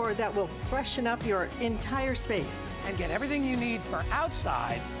decor that will freshen up your entire space. And get everything you need for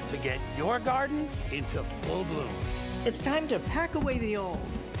outside to get your garden into full bloom. It's time to pack away the old.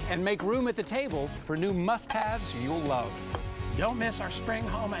 And make room at the table for new must-haves you'll love. Don't miss our spring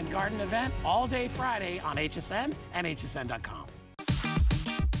home and garden event all day Friday on HSN and hsn.com.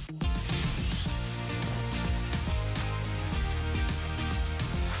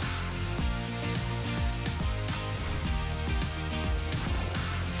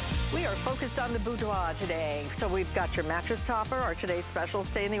 We are focused on the boudoir today. So we've got your mattress topper, our today's special.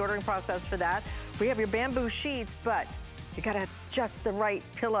 Stay in the ordering process for that. We have your bamboo sheets, but you gotta have just the right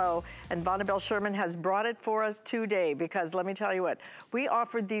pillow. And Vonabelle Sherman has brought it for us today, because let me tell you what, we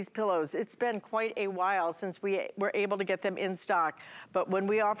offered these pillows. It's been quite a while since we were able to get them in stock, but when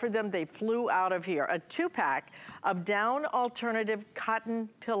we offered them, they flew out of here. A 2-pack of down alternative cotton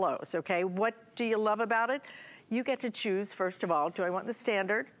pillows, okay? What do you love about it? You get to choose, first of all, do I want the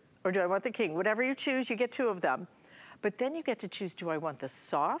standard or do I want the king? Whatever you choose, you get 2 of them. But then you get to choose, do I want the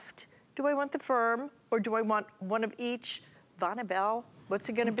soft? Do I want the firm, or do I want one of each? Vonabelle, what's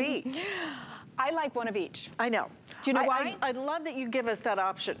it gonna be? I like one of each. I know. Do you know why? I love that you give us that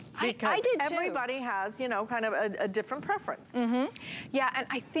option, because I did too. Everybody has, you know, kind of a different preference. Yeah, and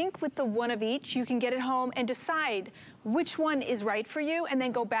I think with the one of each, you can get it home and decide which one is right for you, and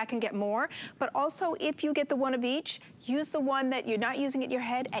then go back and get more. But also, if you get the one of each, use the one that you're not using at your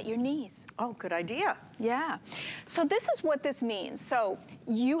head, at your knees. Oh, good idea. Yeah. So this is what this means. So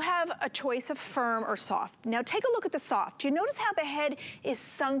you have a choice of firm or soft. Now take a look at the soft. Do you notice how the head is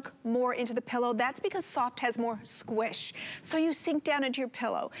sunk more into the pillow? That's because soft has more squish. So you sink down into your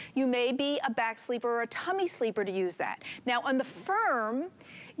pillow. You may be a back sleeper or a tummy sleeper to use that. Now on the firm,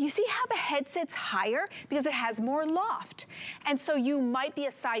 you see how the head sits higher because it has more loft. And so you might be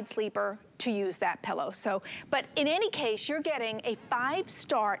a side sleeper to use that pillow. So, but in any case, you're getting a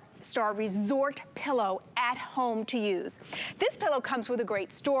 5-star resort pillow at home to use. This pillow comes with a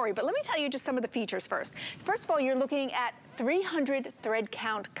great story, but let me tell you just some of the features first. First of all, you're looking at 300 thread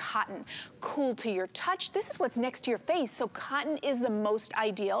count cotton, cool to your touch. This is what's next to your face, so cotton is the most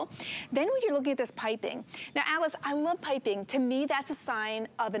ideal. Then when you're looking at this piping, now Alyce, I love piping. To me, that's a sign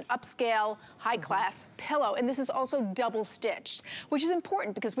of an upscale, high-class pillow, and this is also double stitched, which is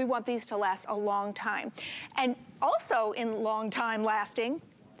important because we want these to last a long time. And also in long time lasting,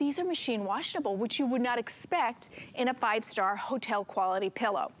 these are machine washable, which you would not expect in a 5-star hotel quality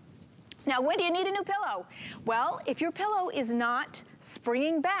pillow. Now, when do you need a new pillow? Well, if your pillow is not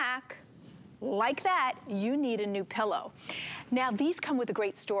springing back like that, you need a new pillow. Now, these come with a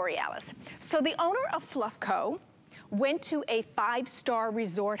great story, Alyce. So the owner of Fluff Co. went to a 5-star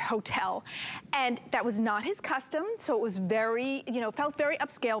resort hotel, and that was not his custom, so it was very, you know, felt very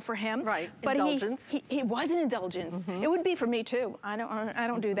upscale for him. Right, but indulgence. It was an indulgence. It would be for me too. I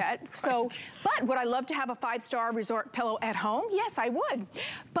don't do that. So, but would I love to have a 5-star resort pillow at home? Yes, I would.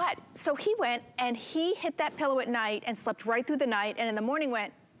 But, so he went and he hit that pillow at night and slept right through the night, and in the morning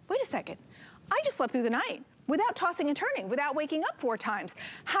went, wait a second, I just slept through the night without tossing and turning, without waking up 4 times.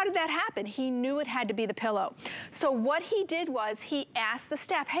 How did that happen? He knew it had to be the pillow. So what he did was he asked the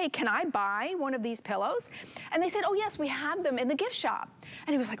staff, hey, can I buy one of these pillows? And they said, oh yes, we have them in the gift shop.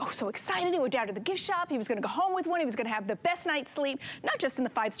 And he was like, oh, so excited. He went down to the gift shop. He was gonna go home with one. He was gonna have the best night's sleep, not just in the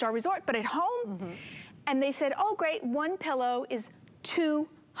 5-star resort, but at home. And they said, oh great, one pillow is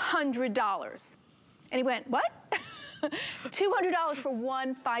 $200. And he went, what? $200 for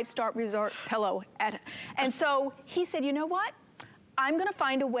one 5-star resort pillow. And so he said, you know what? I'm gonna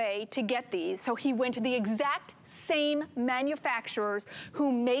find a way to get these. So he went to the exact same manufacturers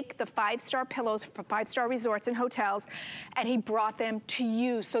who make the 5-star pillows for 5-star resorts and hotels, and he brought them to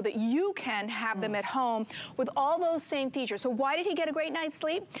you so that you can have them at home with all those same features. So why did he get a great night's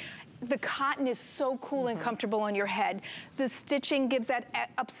sleep? The cotton is so cool and comfortable on your head. The stitching gives that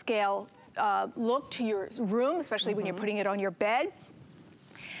upscale look to your room, especially when you're putting it on your bed.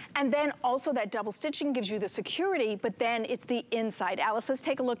 And then also that double stitching gives you the security, but then it's the inside. Alyce, let's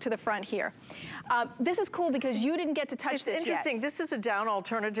take a look to the front here. This is cool because you didn't get to touch this yet. It's interesting. This is a down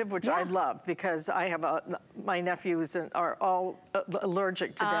alternative, which I love because I have my nephews are all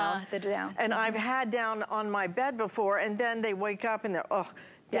allergic to down. The down. And I've had down on my bed before, and then they wake up and they're, oh,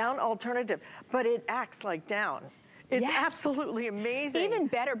 down alternative. But it acts like down. It's absolutely amazing. Even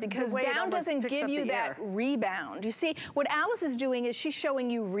better because down doesn't give you that rebound. You see, what Alyce is doing is she's showing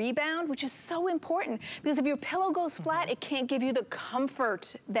you rebound, which is so important because if your pillow goes flat, it can't give you the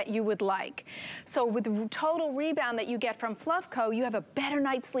comfort that you would like. So with the total rebound that you get from Fluff Co., you have a better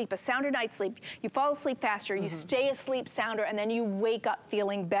night's sleep, a sounder night's sleep. You fall asleep faster, you stay asleep sounder, and then you wake up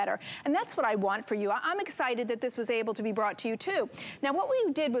feeling better. And that's what I want for you. I'm excited that this was able to be brought to you too. Now what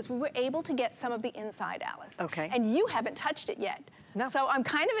we did was we were able to get some of the inside, Alyce. Okay. And you you haven't touched it yet. No. So I'm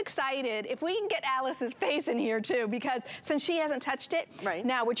kind of excited if we can get Alyce's face in here too, because since she hasn't touched it,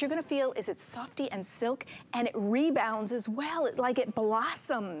 now what you're gonna feel is it's softy and silk, and it rebounds as well, like it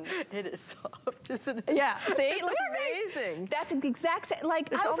blossoms. It is soft, isn't it? Yeah, see, look at it. Amazing. That's the exact same, like,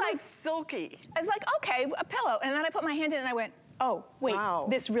 it's almost silky. I was like, okay, a pillow, and then I put my hand in and I went, oh, wait,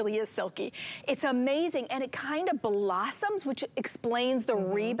 this really is silky. It's amazing, and it kind of blossoms, which explains the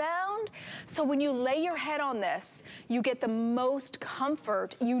rebound. So when you lay your head on this, you get the most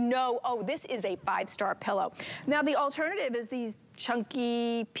comfort. You know, oh, this is a 5-star pillow. Now, the alternative is these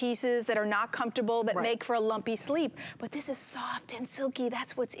chunky pieces that are not comfortable, that make for a lumpy sleep. But this is soft and silky.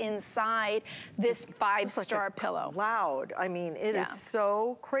 That's what's inside this 5-star pillow. Loud. I mean, it is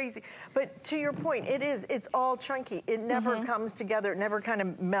so crazy. But to your point, it's all chunky. It never comes together. It never kind of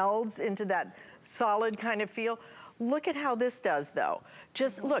melds into that solid kind of feel. Look at how this does, though.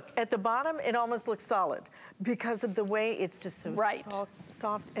 Just look, at the bottom, it almost looks solid because of the way it's just so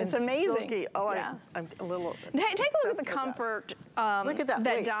soft and silky. Oh, I'm a little Take a look at the comfort look at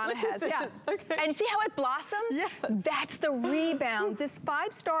that Donna has. Yeah. Okay. And see how it blossoms? Yes. That's the rebound. This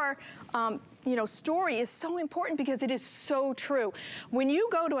 5-star you know, story is so important because it is so true. When you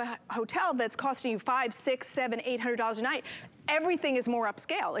go to a hotel that's costing you $500, $600, $700, $800 a night, everything is more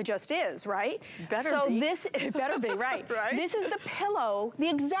upscale. It just is, right? Better be. It better be, right. This is the pillow, the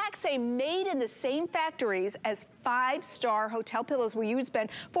exact same, made in the same factories as 5-star hotel pillows where you would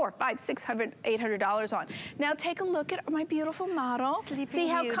spend $400, $500, $600, $800 on. Now take a look at my beautiful model. See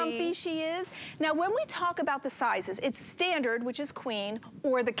how comfy she is? Now when we talk about the sizes, it's standard, which is queen,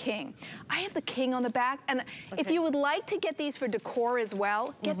 or the king. I have the king on the back, and if you would like to get these for decor as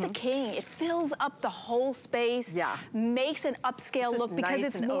well, get the king. It fills up the whole space, makes an upscale look because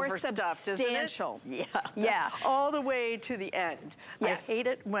it's more substantial. Yeah. All the way to the end. Yes. I hate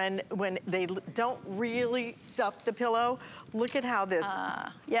it when they don't really stuff the pillow. Look at how this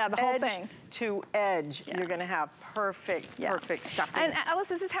the whole thing to edge you're gonna have perfect stuffing. And Alyce,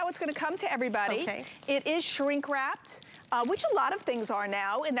 this is how it's gonna come to everybody. It is shrink wrapped. Which a lot of things are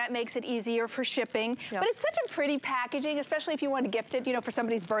now, and that makes it easier for shipping. But it's such a pretty packaging, especially if you want to gift it, you know, for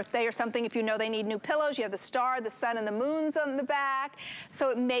somebody's birthday or something. If you know they need new pillows, you have the star, the sun, and the moons on the back. So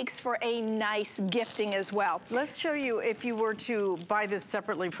it makes for a nice gifting as well. Let's show you if you were to buy this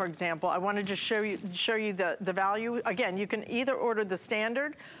separately, for example. I want to just show you the value. Again, you can either order the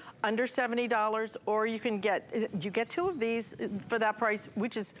standard, under $70, or you get 2 of these for that price,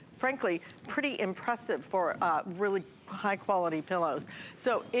 which is frankly pretty impressive for really high quality pillows.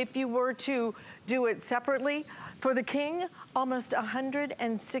 So if you were to do it separately, for the king, almost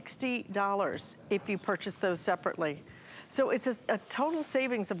 $160 if you purchase those separately. So it's a total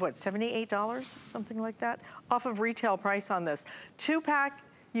savings of what, $78, something like that, off of retail price on this. 2-pack,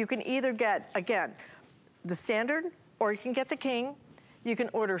 you can either get, again, the standard, or you can get the king. You can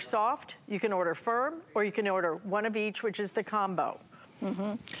order soft, you can order firm, or you can order one of each, which is the combo.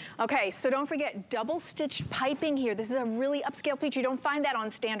 Okay, so don't forget double-stitched piping here. This is a really upscale feature. You don't find that on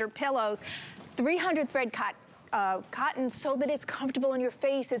standard pillows. 300 thread cotton so that it's comfortable in your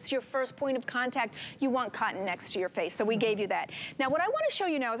face. It's your first point of contact. You want cotton next to your face, so we gave you that. Now, what I want to show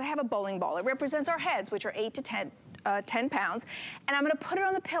you now is I have a bowling ball. It represents our heads, which are 8 to 10 pounds, and I'm going to put it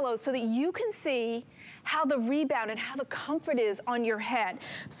on the pillow so that you can see how the rebound and how the comfort is on your head.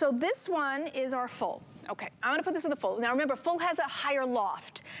 So this one is our full. Okay, I'm gonna put this in the full. Now remember, full has a higher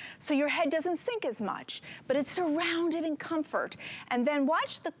loft, so your head doesn't sink as much, but it's surrounded in comfort. And then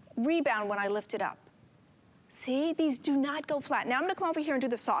watch the rebound when I lift it up. See, these do not go flat. Now I'm gonna come over here and do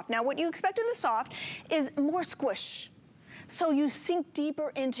the soft. Now what you expect in the soft is more squish. So you sink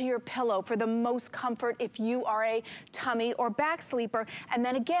deeper into your pillow for the most comfort if you are a tummy or back sleeper. And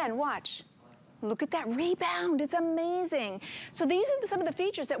then again, watch. Look at that rebound, it's amazing. So these are some of the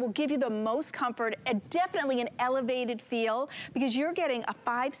features that will give you the most comfort and definitely an elevated feel because you're getting a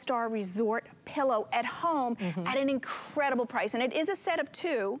 5-star resort pillow at home at an incredible price. And it is a set of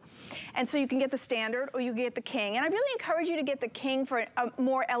 2. And so you can get the standard or you can get the king. And I really encourage you to get the king for a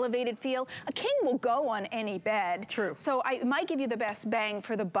more elevated feel. A king will go on any bed. True. So it might give you the best bang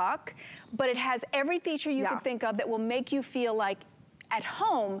for the buck, but it has every feature you can think of that will make you feel like at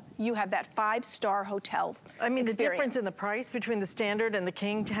home, you have that 5-star hotel experience. The difference in the price between the standard and the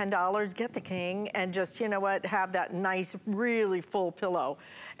king, $10, get the king and just, you know what, have that nice, really full pillow.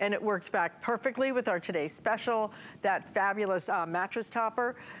 And it works back perfectly with our today's special, that fabulous mattress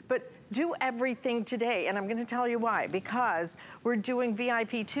topper. But do everything today, and I'm gonna tell you why. Because we're doing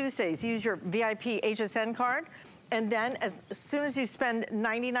VIP Tuesdays. Use your VIP HSN card. And then as soon as you spend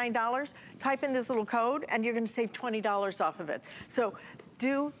 $99, type in this little code and you're gonna save $20 off of it. So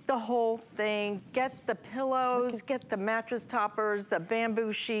do the whole thing. Get the pillows, get the mattress toppers, the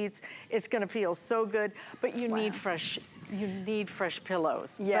bamboo sheets. It's gonna feel so good, but you need fresh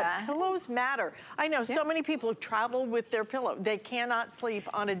pillows. Yeah. But pillows matter. I know so many people travel with their pillow. They cannot sleep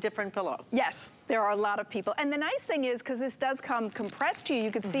on a different pillow. Yes, there are a lot of people. And the nice thing is, because this does come compressed to you, you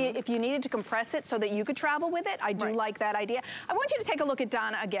could see if you needed to compress it so that you could travel with it. I do like that idea. I want you to take a look at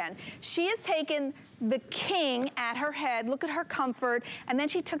Donna again. She has taken the king at her head, look at her comfort, and then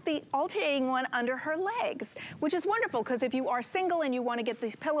she took the alternating one under her legs, which is wonderful, because if you are single and you want to get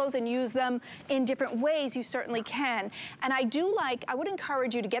these pillows and use them in different ways, you certainly can. And I would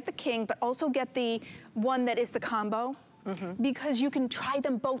encourage you to get the king, but also get the one that is the combo. Because you can try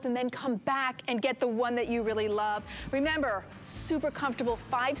them both and then come back and get the one that you really love. Remember, super comfortable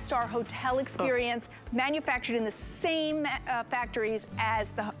 5-star hotel experience, manufactured in the same factories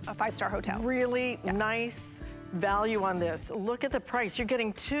as the 5-star hotels. Really nice value on this. Look at the price. You're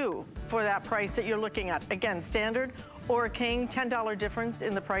getting 2 for that price that you're looking at. Again, standard or a king, $10 difference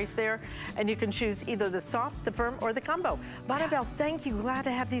in the price there. And you can choose either the soft, the firm, or the combo. Bonnabelle, thank you. Glad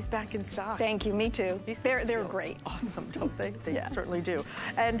to have these back in stock. Thank you, me too. They're great. Awesome, don't they? They certainly do.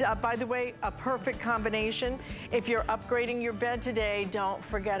 And by the way, a perfect combination. If you're upgrading your bed today, don't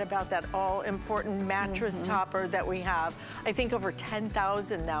forget about that all-important mattress topper that we have. I think over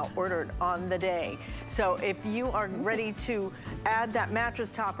 10,000 now ordered on the day. So if you are ready to add that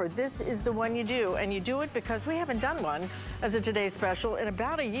mattress topper, this is the one you do. And you do it because we haven't done one as a Today Special in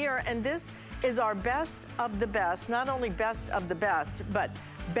about a year, and this is our best of the best. Not only best of the best, but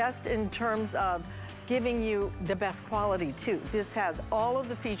best in terms of giving you the best quality too. This has all of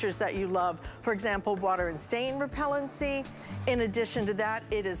the features that you love. For example, water and stain repellency. In addition to that,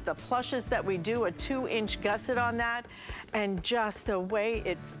 it is the plushes that we do, a 2-inch gusset on that, and just the way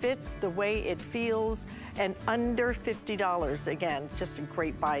it fits, the way it feels, and under $50. Again, just a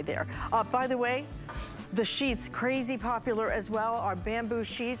great buy there. By the way, the sheets, crazy popular as well. Our bamboo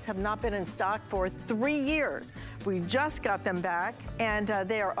sheets have not been in stock for 3 years. We just got them back, and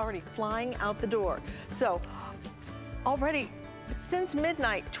they are already flying out the door. So already, since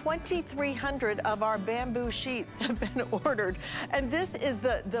midnight, 2,300 of our bamboo sheets have been ordered. And this is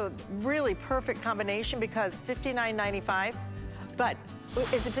the really perfect combination because $59.95, but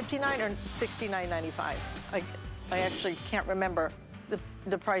is it $59 or $69.95? I actually can't remember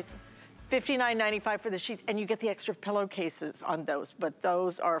the price. $59.95 for the sheets, and you get the extra pillowcases on those, but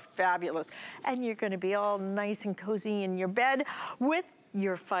those are fabulous. And you're gonna be all nice and cozy in your bed with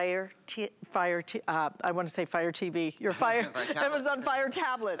your I want to say Fire TV, your Amazon Fire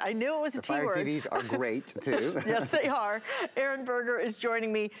tablet. I knew it was a T word. Fire TVs are great too. Yes, they are. Aaron Berger is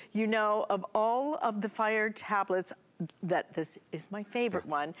joining me. You know, of all of the Fire tablets, that this is my favorite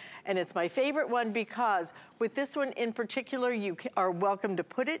one. And it's my favorite one because with this one in particular, you are welcome to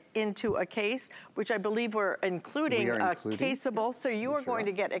put it into a case, which I believe we're including caseable. So you are going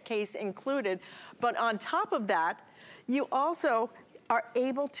to get a case included. But on top of that, you also are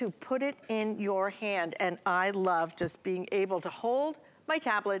able to put it in your hand. And I love just being able to hold my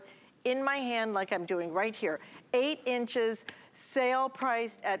tablet in my hand like I'm doing right here. 8 inches, sale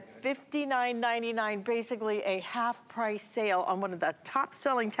priced at $59.99, basically a half price sale on one of the top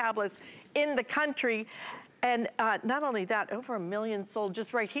selling tablets in the country. And not only that, over 1 million sold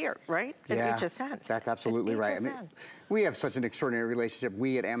just right here, right? At HSN. That's absolutely right. I mean, we have such an extraordinary relationship.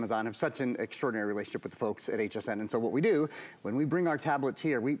 We at Amazon have such an extraordinary relationship with the folks at HSN. And so what we do, when we bring our tablets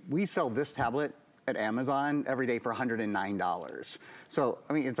here, we sell this tablet at Amazon every day for $109. So,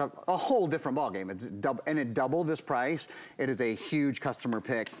 I mean, it's a whole different ballgame. It's double this price. It is a huge customer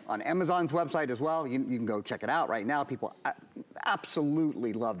pick on Amazon's website as well. You can go check it out right now. People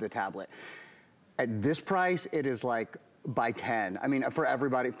absolutely love the tablet. At this price, it is like by 10. I mean, for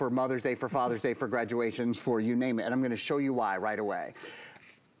everybody, for Mother's Day, for Father's Day, for graduations, for you name it. And I'm gonna show you why right away.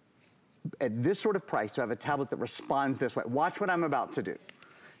 At this sort of price, to have a tablet that responds this way, watch what I'm about to do.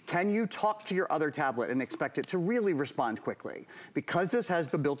 Can you talk to your other tablet and expect it to really respond quickly? Because this has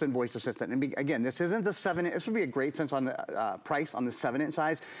the built-in voice assistant, and again, this isn't the 7-inch, this would be a great sense on the price on the 7-inch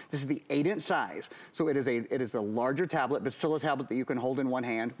size. This is the 8-inch size. So it is a larger tablet, but still a tablet that you can hold in one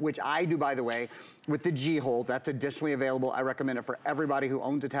hand, which I do, by the way, with the G Hold. That's additionally available. I recommend it for everybody who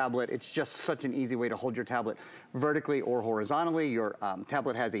owns a tablet. It's just such an easy way to hold your tablet vertically or horizontally. Your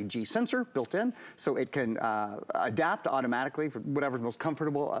tablet has a G sensor built in, so it can adapt automatically for whatever's most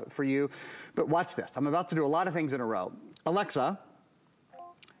comfortable for you. But watch this. I'm about to do a lot of things in a row. Alexa,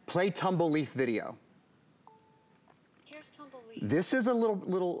 play Tumbleleaf video. Here's Tumbleleaf. This is a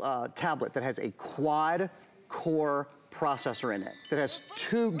little tablet that has a quad core processor in it that has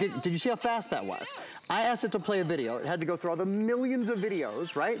 2 gig. Did you see how fast that was? I asked it to play a video. It had to go through all the millions of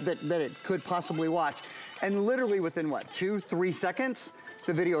videos, right, that it could possibly watch. And literally within, what, 2-3 seconds,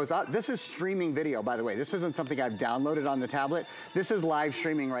 the video is out. This is streaming video, by the way. This isn't something I've downloaded on the tablet. This is live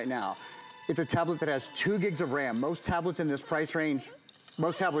streaming right now. It's a tablet that has 2 gigs of RAM. Most tablets in this price range,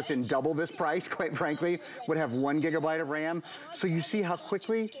 most tablets in double this price, quite frankly, would have 1 gigabyte of RAM. So you see how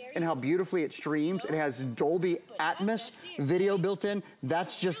quickly and how beautifully it streams. It has Dolby Atmos video built in.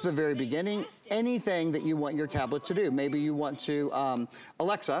 That's just the very beginning. Anything that you want your tablet to do. Maybe you want to,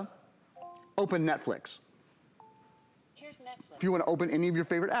 Alexa, open Netflix. Here's Netflix. If you want to open any of your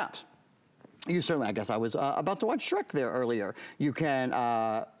favorite apps. You certainly, I guess I was about to watch Shrek there earlier. You can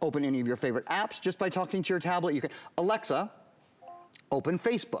open any of your favorite apps just by talking to your tablet. You can, Alexa, open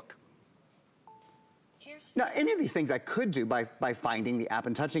Facebook. Now, any of these things I could do by finding the app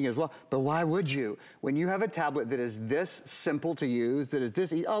and touching it as well, but why would you? When you have a tablet that is this simple to use, that is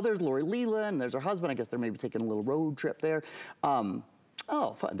this, oh, there's Lori Leland, there's her husband, I guess they're maybe taking a little road trip there.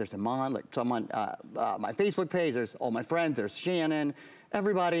 Oh, fun. There's Iman, like, so I'm on my Facebook page, there's all my friends, there's Shannon,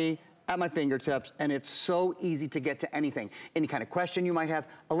 everybody at my fingertips, and it's so easy to get to anything. Any kind of question you might have,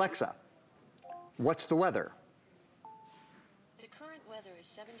 Alexa, what's the weather? The current weather is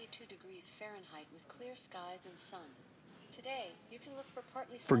 72 degrees Fahrenheit with clear skies and sun. Today, you can look for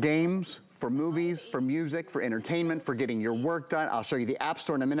partly for games, for movies, for music, for entertainment, for getting your work done. I'll show you the App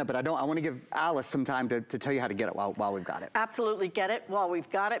Store in a minute, but I want to give Alyce some time to tell you how to get it while we've got it. Absolutely get it while we've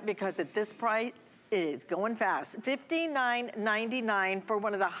got it, because at this price, it is going fast. $59.99 for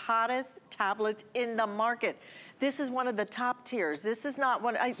one of the hottest tablets in the market. This is one of the top tiers. This is not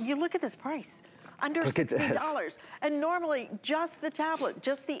one, you look at this price. Under $60. And normally just the tablet,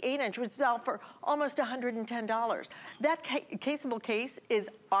 just the 8-inch would sell for almost $110. That caseable case is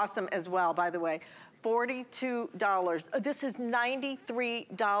awesome as well, by the way. $42. This is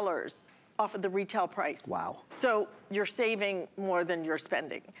 $93 off of the retail price. Wow. So you're saving more than you're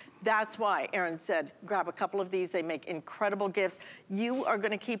spending. That's why Aaron said, grab a couple of these. They make incredible gifts. You are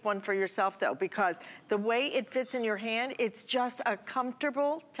gonna keep one for yourself though, because the way it fits in your hand, it's just a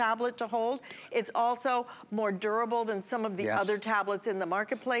comfortable tablet to hold. It's also more durable than some of the other tablets in the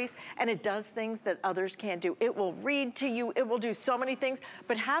marketplace, and it does things that others can't do. It will read to you, it will do so many things,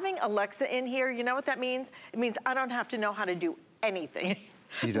 but having Alexa in here, you know what that means? It means I don't have to know how to do anything.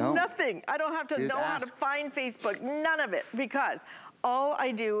 You don't? Nothing. I don't have to know how to find Facebook, none of it, because all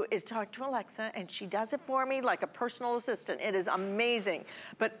I do is talk to Alexa and she does it for me like a personal assistant. It is amazing,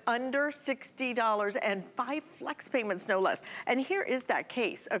 but under $60 and 5 flex payments, no less. And here is that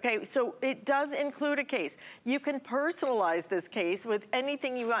case, okay? So it does include a case. You can personalize this case with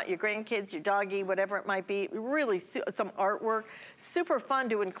anything you want, your grandkids, your doggy, whatever it might be, really some artwork. Super fun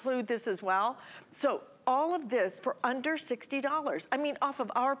to include this as well. So all of this for under $60. I mean, off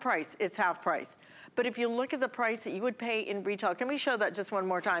of our price, it's half price. But if you look at the price that you would pay in retail, can we show that just one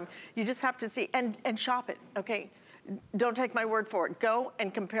more time? You just have to see, and shop it, okay? Don't take my word for it. Go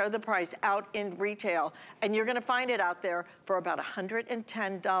and compare the price out in retail, and you're gonna find it out there for about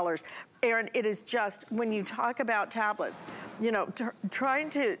 $110. Aaron, it is just, when you talk about tablets, you know, trying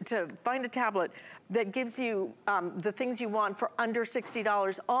to find a tablet that gives you the things you want for under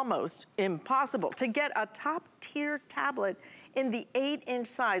 $60, almost impossible. To get a top tier tablet in the 8-inch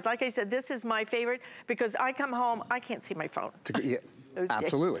size. Like I said, this is my favorite because I come home, I can't see my phone.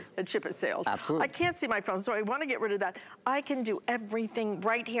 Absolutely. The chip has sailed. Absolutely. I can't see my phone, so I want to get rid of that. I can do everything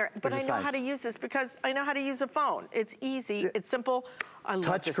right here, but I know how to use this because I know how to use a phone. It's easy, it's simple. I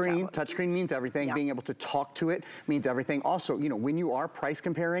love this tablet. Touchscreen means everything. Yeah. Being able to talk to it means everything. Also, you know, when you are price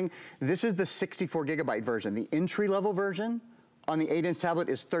comparing, this is the 64 gigabyte version. The entry level version on the 8-inch tablet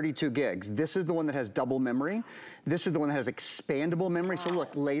is 32 gigs. This is the one that has double memory. This is the one that has expandable memory. Wow. So look,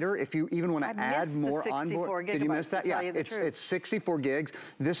 later, if you even want to add more onboard, did you miss that? Yeah, it's 64 gigs.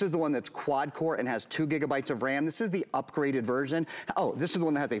 This is the one that's quad core and has 2 gigabytes of RAM. This is the upgraded version. Oh, this is the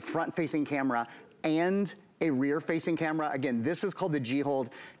one that has a front-facing camera and a rear-facing camera. Again, this is called the G-Hold.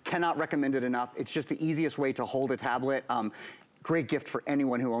 Cannot recommend it enough. It's just the easiest way to hold a tablet. Great gift for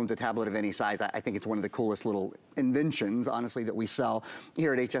anyone who owns a tablet of any size. I think it's one of the coolest little inventions, honestly, that we sell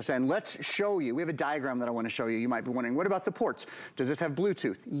here at HSN. Let's show you. We have a diagram that I want to show you. You might be wondering, what about the ports? Does this have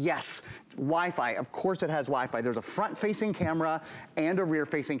Bluetooth? Yes. Wi-Fi, of course it has Wi-Fi. There's a front-facing camera and a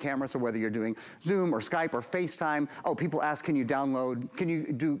rear-facing camera, so whether you're doing Zoom or Skype or FaceTime. Oh, people ask, can you download, can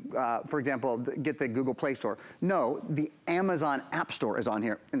you do, for example, get the Google Play Store? No, the Amazon App Store is on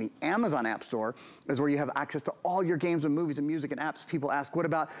here. And the Amazon App Store is where you have access to all your games and movies and music music and apps. People ask, what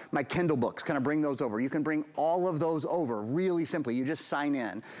about my Kindle books? Can I bring those over? You can bring all of those over really simply. You just sign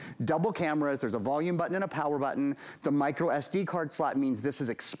in. Double cameras, there's a volume button and a power button. The micro SD card slot means this is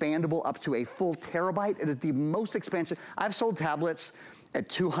expandable up to a full terabyte. It is the most expansive. I've sold tablets at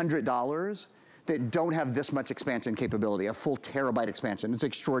 $200 that don't have this much expansion capability, a full terabyte expansion. It's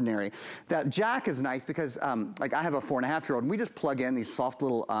extraordinary. That jack is nice because, like I have a 4.5-year-old, and we just plug in these soft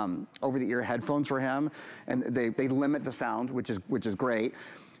little over-the-ear headphones for him, and they limit the sound, which is great.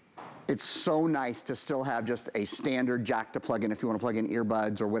 It's so nice to still have just a standard jack to plug in if you want to plug in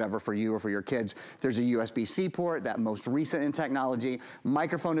earbuds or whatever for you or for your kids. There's a USB-C port, that most recent in technology.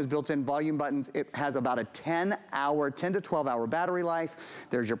 Microphone is built in, volume buttons. It has about a 10 to 12 hour battery life.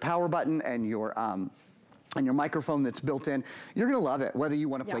 There's your power button and your microphone that's built in. You're gonna love it, whether you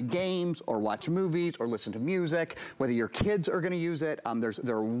wanna play games or watch movies or listen to music, whether your kids are gonna use it.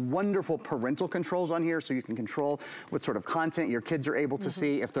 There are wonderful parental controls on here so you can control what sort of content your kids are able to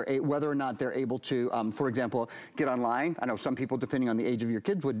see, if whether or not they're able to, for example, get online. I know some people, depending on the age of your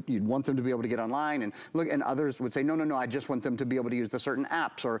kids, you'd want them to be able to get online, and look, and others would say, no, I just want them to be able to use the certain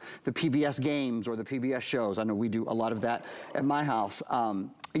apps or the PBS games or the PBS shows. I know we do a lot of that at my house.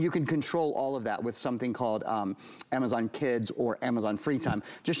 You can control all of that with something called Amazon Kids or Amazon Free Time.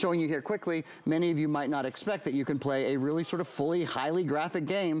 Just showing you here quickly, many of you might not expect that you can play a really sort of fully, highly graphic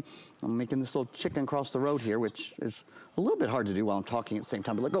game. I'm making this little chicken cross the road here, which is a little bit hard to do while I'm talking at the same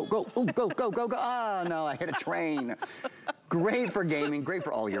time. But like, go. Oh, no, I hit a train. Great for gaming, great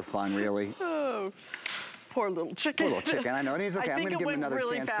for all your fun, really. Oh. Poor little chicken. Poor little chicken, I know. And he's okay. I'm going to give him another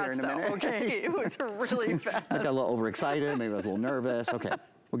chance here in a minute. Okay, it was really fast. I got a little overexcited. Maybe I was a little nervous. Okay.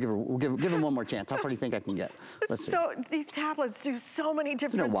 We'll give him one more chance. How far do you think I can get? Let's see. So these tablets do so many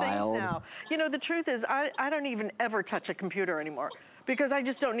different things now. You know, the truth is I don't even ever touch a computer anymore because I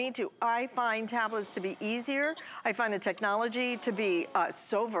just don't need to. I find tablets to be easier. I find the technology to be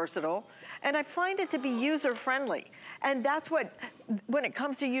so versatile, and I find it to be user-friendly. And that's what, when it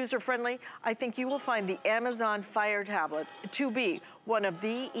comes to user-friendly, I think you will find the Amazon Fire tablet to be one of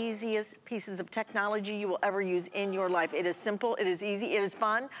the easiest pieces of technology you will ever use in your life. It is simple, it is easy, it is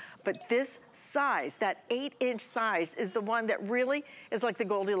fun, but this size, that 8-inch size, is the one that really is like the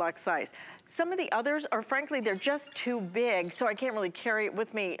Goldilocks size. Some of the others are, frankly, they're just too big, so I can't really carry it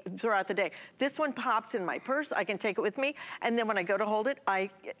with me throughout the day. This one pops in my purse, I can take it with me, and then when I go to hold it, I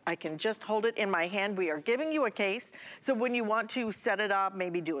can just hold it in my hand. We are giving you a case, so when you want to set it up,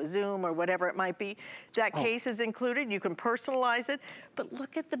 maybe do a Zoom or whatever it might be, that case is included. You can personalize it, but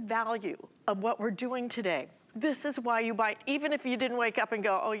look at the value of what we're doing today. This is why you buy it. Even if you didn't wake up and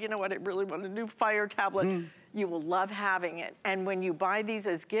go, oh, you know what, I really want a new Fire tablet, you will love having it. And when you buy these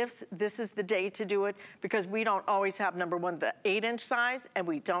as gifts, this is the day to do it because we don't always have, number one, the 8-inch size, and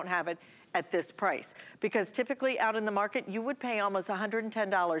we don't have it at this price. Because typically out in the market, you would pay almost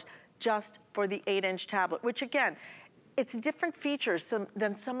 $110 just for the 8-inch tablet, which again, it's different features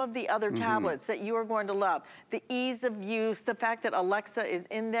than some of the other tablets that you are going to love. The ease of use, the fact that Alexa is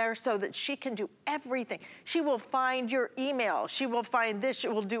in there so that she can do everything. She will find your email. She will find this. She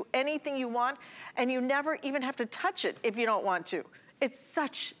will do anything you want, and you never even have to touch it if you don't want to. It's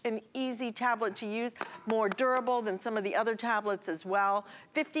such an easy tablet to use, more durable than some of the other tablets as well.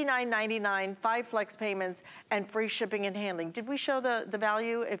 $59.99, 5 flex payments, and free shipping and handling. Did we show the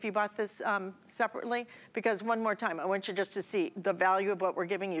value if you bought this separately? Because one more time, I want you just to see the value of what we're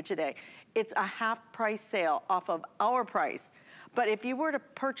giving you today. It's a half price sale off of our price. But if you were to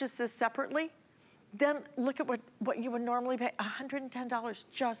purchase this separately, then look at what you would normally pay, $110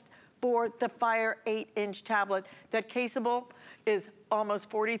 just for the Fire 8-inch tablet. That caseable is almost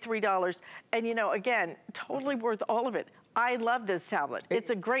 $43. And you know, again, totally worth all of it. I love this tablet.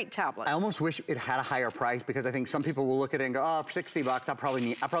 It's a great tablet. I almost wish it had a higher price because I think some people will look at it and go, oh, for 60 bucks, I probably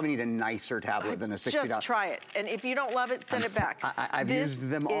need a nicer tablet than a $60. Just try it. And if you don't love it, send it back. I've used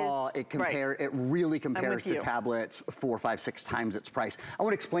them all. It really compares to tablets 4, 5, 6 times its price. I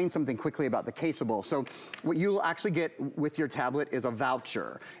want to explain something quickly about the caseable. So what you'll actually get with your tablet is a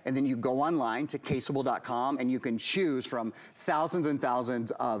voucher. And then you go online to caseable.com and you can choose from thousands and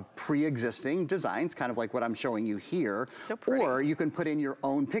thousands of pre-existing designs, kind of like what I'm showing you here. So pretty. Or you can put in your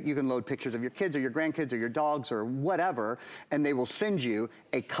own pick. You can load pictures of your kids or your grandkids or your dogs or whatever, and they will send you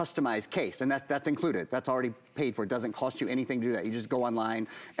a customized case. And that's included. That's already paid for. It doesn't cost you anything to do that. You just go online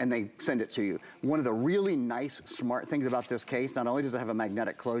and they send it to you. One of the really nice, smart things about this case, not only does it have a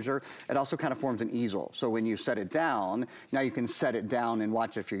magnetic closure, it also kind of forms an easel. So when you set it down, now you can set it down and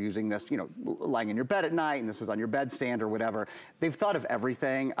watch if you're using this, you know, lying in your bed at night and this is on your bedstand or whatever. They've thought of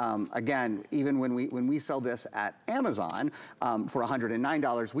everything. Again, even when we sell this at Amazon, Amazon for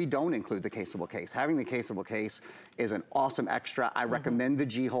 $109. We don't include the caseable case. Having the caseable case is an awesome extra. I recommend the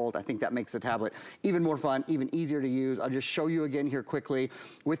G-Hold. I think that makes the tablet even more fun, even easier to use. I'll just show you again here quickly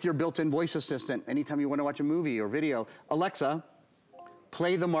with your built-in voice assistant. Anytime you want to watch a movie or video, Alexa,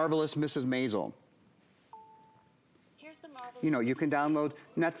 play The Marvelous Mrs. Maisel. You know, you can download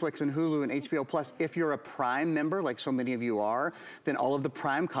Netflix and Hulu and HBO Plus. If you're a Prime member, like so many of you are, then all of the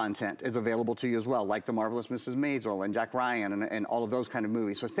Prime content is available to you as well, like The Marvelous Mrs. Maisel and Jack Ryan and all of those kind of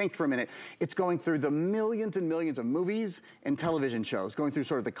movies. So think for a minute. It's going through the millions and millions of movies and television shows, going through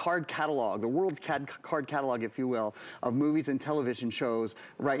sort of the card catalog, the world's card catalog, if you will, of movies and television shows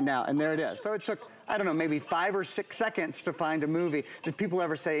right now. And there it is. So it took, I don't know, maybe 5 or 6 seconds to find a movie. Did people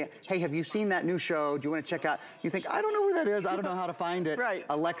ever say, hey, have you seen that new show? Do you want to check out? You think, I don't know where that is. I don't know how to find it. Right.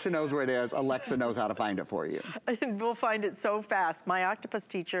 Alexa knows where it is. Alexa knows how to find it for you. And we'll find it so fast. My Octopus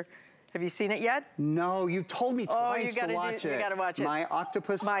Teacher. Have you seen it yet? No, you told me twice to watch it. You gotta watch it. My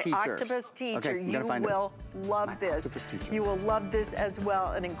Octopus Teacher. My Octopus Teacher. Okay, you will love this. You will love this as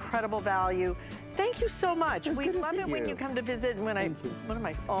well. An incredible value. Thank you so much. We love it when you come to visit. And one of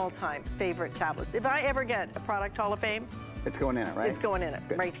my all-time favorite tablets. If I ever get a Product Hall of Fame, it's going in it, right? It's going in it,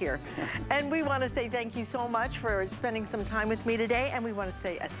 right here. And we want to say thank you so much for spending some time with me today. And we want to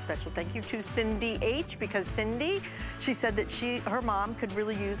say a special thank you to Cindy H, because Cindy, she said that her mom could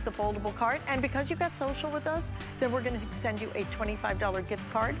really use the foldable cart. And because you got social with us, then we're going to send you a $25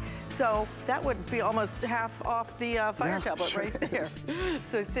 gift card. So that would be almost half off the Fire tablet right there.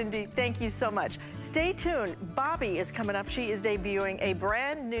 So Cindy, thank you so much. Stay tuned. Bobby is coming up. She is debuting a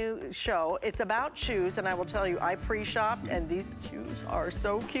brand new show. It's about shoes, and I will tell you, I pre-shopped, and these shoes are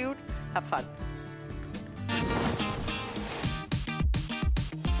so cute. Have fun.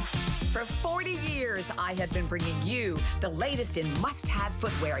 For 40 years, I have been bringing you the latest in must-have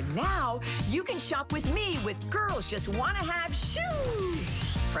footwear. Now, you can shop with me with Girls Just Want to Have Shoes.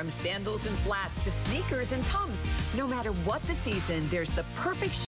 From sandals and flats to sneakers and pumps, no matter what the season, there's the perfect